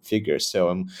powerful figure. So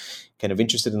I'm kind of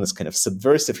interested in this kind of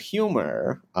subversive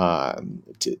humor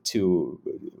to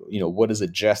what does a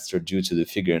gesture do to the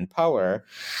figure in power?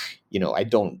 I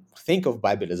don't think of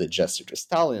Babel as a gesture to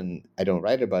Stalin. I don't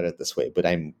write about it this way, but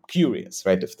I'm curious,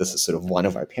 right, if this is sort of one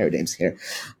of our paradigms here.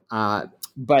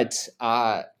 But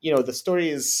the story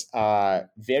is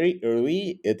very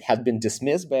early. It had been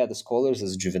dismissed by other scholars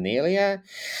as juvenilia,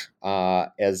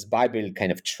 as Babel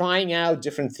kind of trying out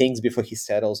different things before he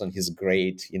settles on his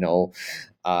great,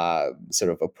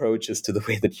 sort of approaches to the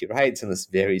way that he writes in this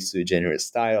very sui generis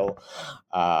style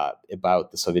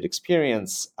about the Soviet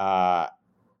experience.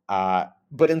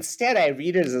 But instead, I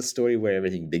read it as a story where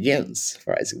everything begins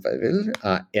for Isaac Babel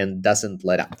and doesn't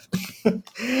let up.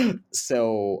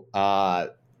 So,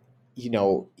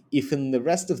 if in the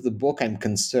rest of the book I'm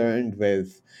concerned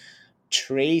with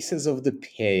traces of the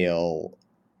Pale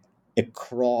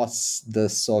across the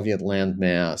Soviet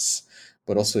landmass,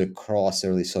 but also across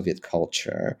early Soviet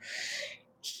culture,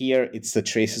 here it's the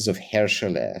traces of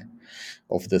Hershel,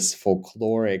 of this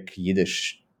folkloric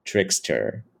Yiddish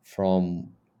trickster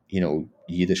from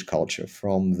Yiddish culture,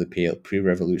 from the Pale,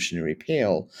 pre-revolutionary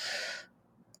Pale,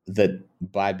 that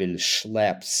Babel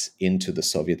schleps into the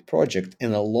Soviet project,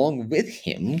 and along with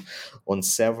him on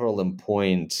several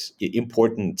important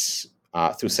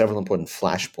through several important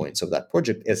flashpoints of that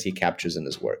project, as he captures in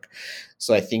his work.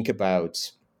 So I think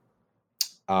about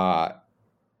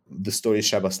the story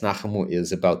Shabbos Nachamu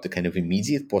is about the kind of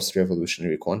immediate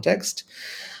post-revolutionary context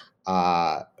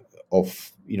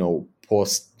of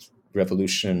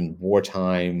post-revolution,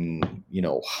 wartime,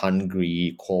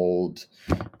 hungry, cold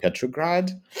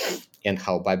Petrograd, and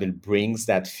how Babel brings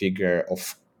that figure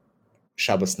of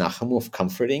Shabbos Nachamu, of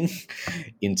comforting,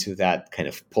 into that kind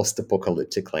of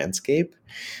post-apocalyptic landscape.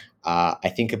 I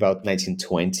think about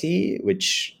 1920,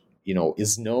 which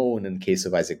is known in case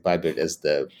of Isaac Babel as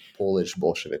the Polish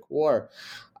Bolshevik War,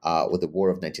 or the War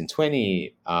of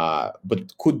 1920,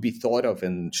 but could be thought of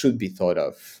and should be thought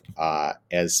of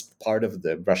as part of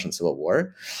the Russian Civil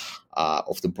War,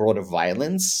 of the broader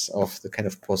violence of the kind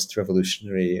of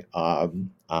post-revolutionary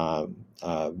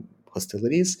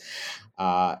hostilities.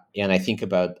 And I think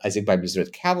about Isaac Babel's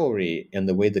Red Cavalry and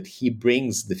the way that he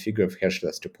brings the figure of Hershel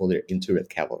Astropolier into Red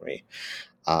Cavalry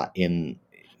in,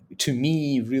 to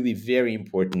me, really very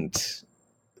important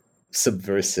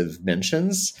subversive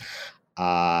mentions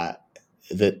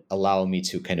that allow me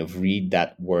to kind of read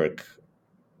that work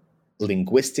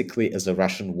linguistically as a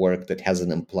Russian work that has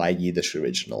an implied Yiddish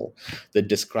original, that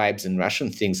describes in Russian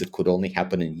things that could only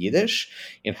happen in Yiddish,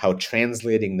 and how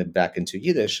translating them back into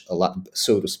Yiddish,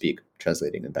 so to speak,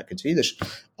 translating them back into Yiddish,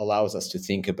 allows us to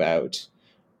think about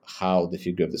how the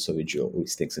figure of the Soviet Jew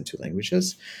always thinks in two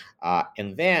languages,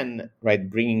 and then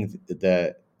bringing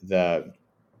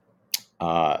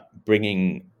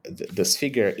this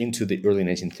figure into the early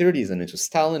 1930s and into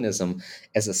Stalinism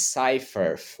as a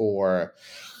cipher for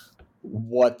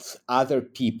what other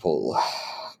people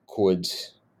could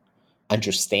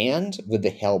understand with the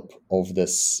help of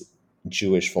this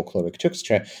Jewish folkloric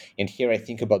texture. And here I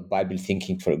think about Bible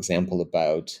thinking, for example,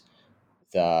 about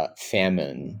the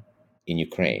famine in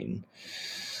Ukraine,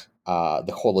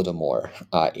 the Holodomor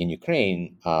in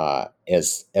Ukraine,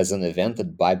 as an event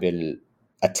that Bible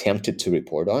attempted to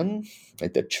report on,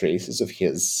 like the traces of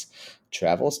his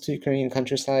travels to Ukrainian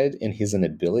countryside and his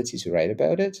inability to write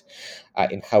about it,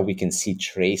 and how we can see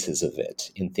traces of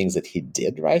it in things that he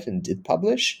did write and did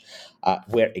publish,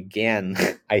 where again,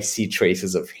 I see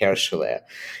traces of Herschel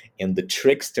and the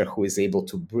trickster who is able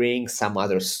to bring some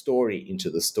other story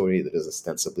into the story that is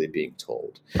ostensibly being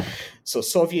told. So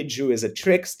Soviet Jew is a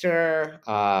trickster.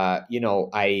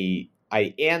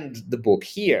 I end the book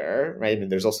here, right? I mean,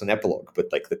 there's also an epilogue,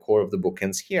 but like the core of the book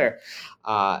ends here.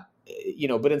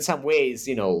 But in some ways,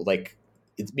 like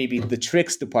it's maybe the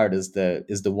trickster part is the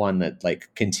one that like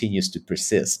continues to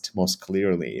persist most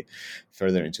clearly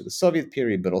further into the Soviet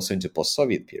period, but also into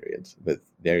post-Soviet period with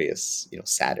various,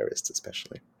 satirists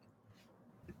especially.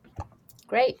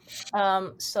 Great.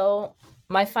 So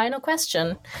my final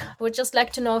question, I would just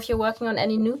like to know if you're working on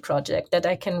any new project that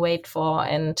I can wait for,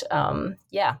 and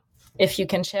if you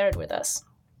can share it with us.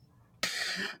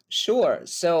 Sure.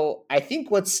 So I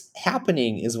think what's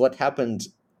happening is what happened,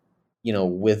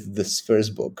 with this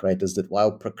first book, right? Is that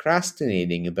while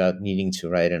procrastinating about needing to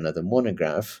write another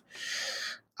monograph,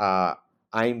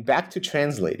 I'm back to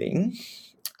translating.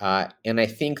 And I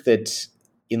think that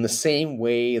in the same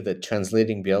way that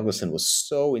translating Bjelgusen was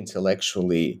so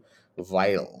intellectually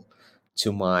vital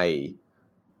to my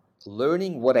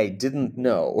learning what I didn't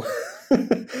know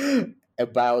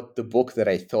about the book that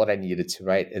I thought I needed to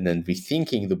write, and then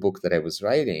rethinking the book that I was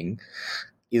writing,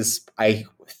 is, I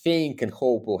think and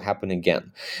hope, will happen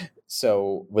again.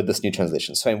 So with this new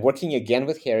translation. So I'm working again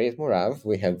with Harriet Murav.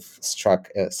 We have struck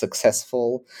a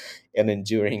successful and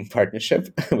enduring partnership,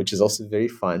 which is also very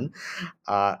fun.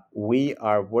 We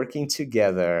are working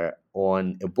together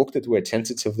on a book that we're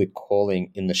tentatively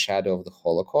calling In the Shadow of the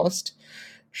Holocaust,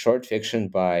 short fiction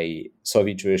by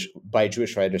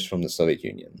Jewish writers from the Soviet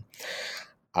Union.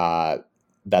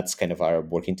 That's kind of our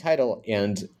working title.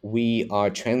 And we are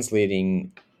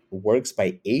translating works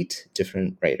by 8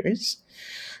 different writers.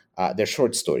 They're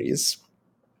short stories,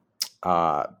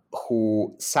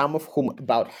 some of whom,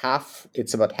 about half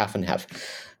and half.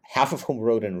 Half of whom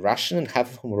wrote in Russian and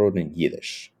half of whom wrote in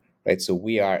Yiddish. Right? So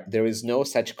there is no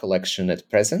such collection at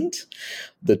present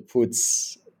that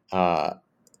puts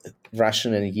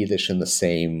Russian and Yiddish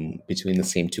between the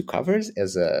same 2 covers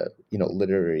as a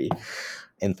literary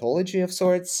anthology of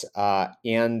sorts. Our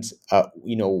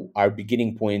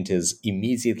beginning point is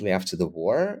immediately after the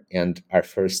war, and our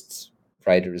first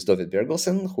writer is David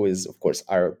Bergelsen, who is, of course,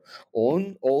 our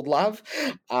own old love,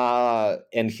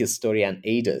 and his story on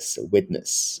Adis, a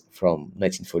witness from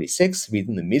 1946,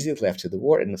 written immediately after the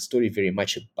war, and a story very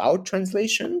much about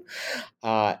translation.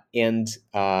 We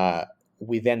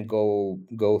then go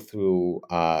through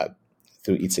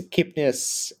Itzhak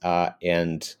Kipnis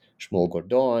and Shmuel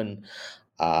Gordon,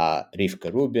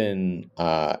 Rivka Rubin,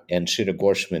 and Shira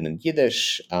Gorshman in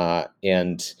Yiddish,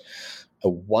 and a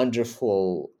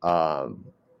wonderful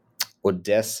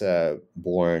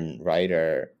Odessa-born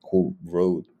writer who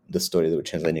wrote the story that we're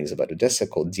translating is about Odessa,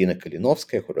 called Dina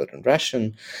Kalinovskaya, who wrote in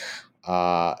Russian.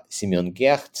 Simeon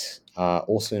Gecht,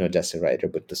 also an Odessa writer,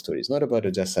 but the story is not about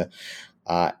Odessa.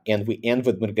 And we end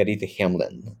with Margarita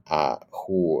Hemlin,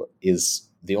 who is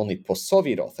the only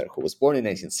post-Soviet author, who was born in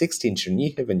 1960 in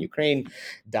Chernihiv in Ukraine,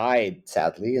 died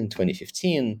sadly in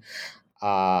 2015.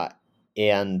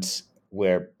 And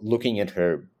we're looking at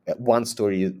one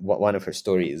of her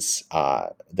stories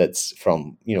that's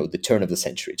from the turn of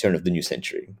the new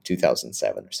century,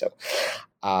 2007 or so.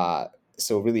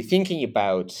 So really thinking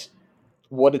about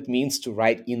what it means to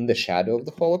write in the shadow of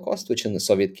the Holocaust, which in the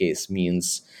Soviet case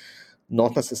means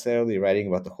not necessarily writing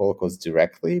about the Holocaust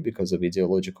directly because of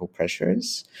ideological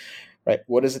pressures, right?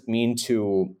 What does it mean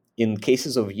to, in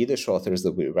cases of Yiddish authors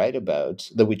that we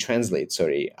translate,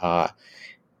 for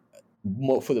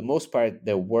the most part,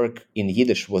 their work in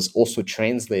Yiddish was also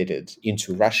translated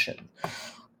into Russian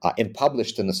and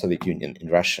published in the Soviet Union in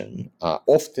Russian,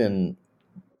 often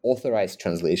authorized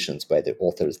translations by the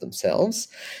authors themselves.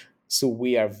 So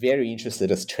we are very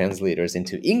interested as translators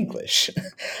into English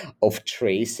of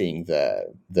tracing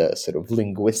the sort of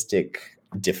linguistic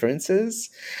differences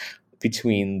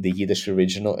between the Yiddish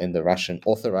original and the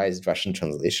authorized Russian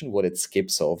translation, what it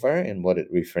skips over and what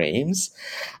it reframes.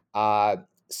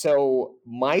 So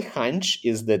my hunch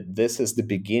is that this is the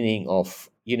beginning of,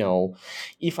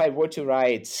 if I were to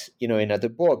write, another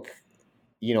book,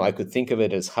 I could think of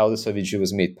it as How the Soviet Jew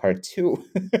Was Made Part 2,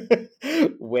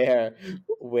 where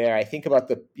I think about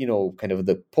the, kind of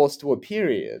the post-war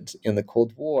period in the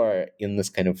Cold War in this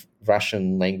kind of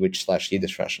Russian language /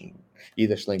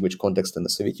 Yiddish language context in the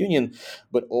Soviet Union,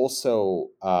 but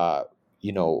also, I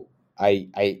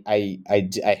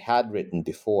had written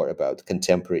before about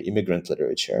contemporary immigrant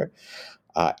literature,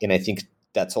 and I think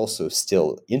that's also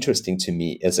still interesting to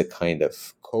me as a kind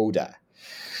of coda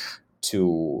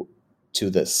to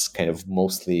this kind of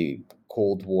mostly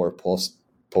Cold War, post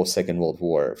Second World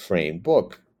War frame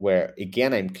book, where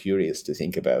again I'm curious to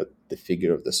think about the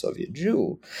figure of the Soviet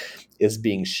Jew is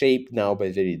being shaped now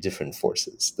by very different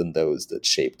forces than those that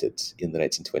shaped it in the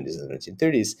 1920s and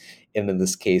 1930s, and in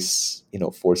this case,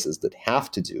 forces that have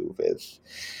to do with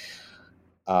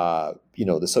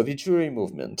the Soviet Jewry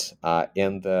movement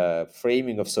and the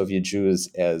framing of Soviet Jews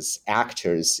as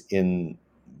actors in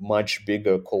much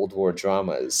bigger Cold War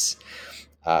dramas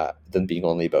than being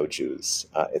only about Jews,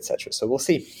 etc. So we'll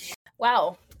see.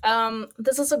 Wow.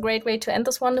 This is a great way to end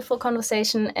this wonderful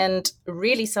conversation and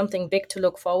really something big to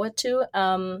look forward to.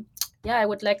 I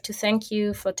would like to thank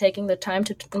you for taking the time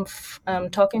to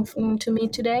talking to me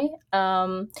today.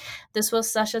 This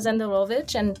was Sasha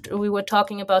Zenderovich, and we were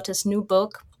talking about his new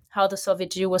book, How the Soviet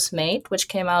Jew Was Made, which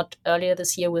came out earlier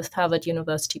this year with Harvard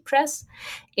University Press.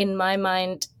 In my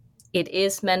mind, it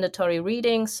is mandatory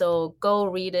reading, so go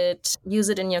read it, use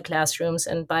it in your classrooms,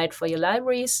 and buy it for your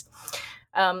libraries.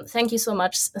 Thank you so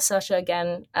much, Sasha,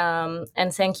 again.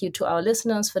 And thank you to our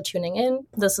listeners for tuning in.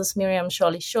 This is Miriam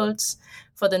Schorli-Schulz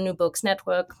for the New Books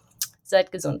Network. Seid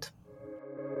gesund.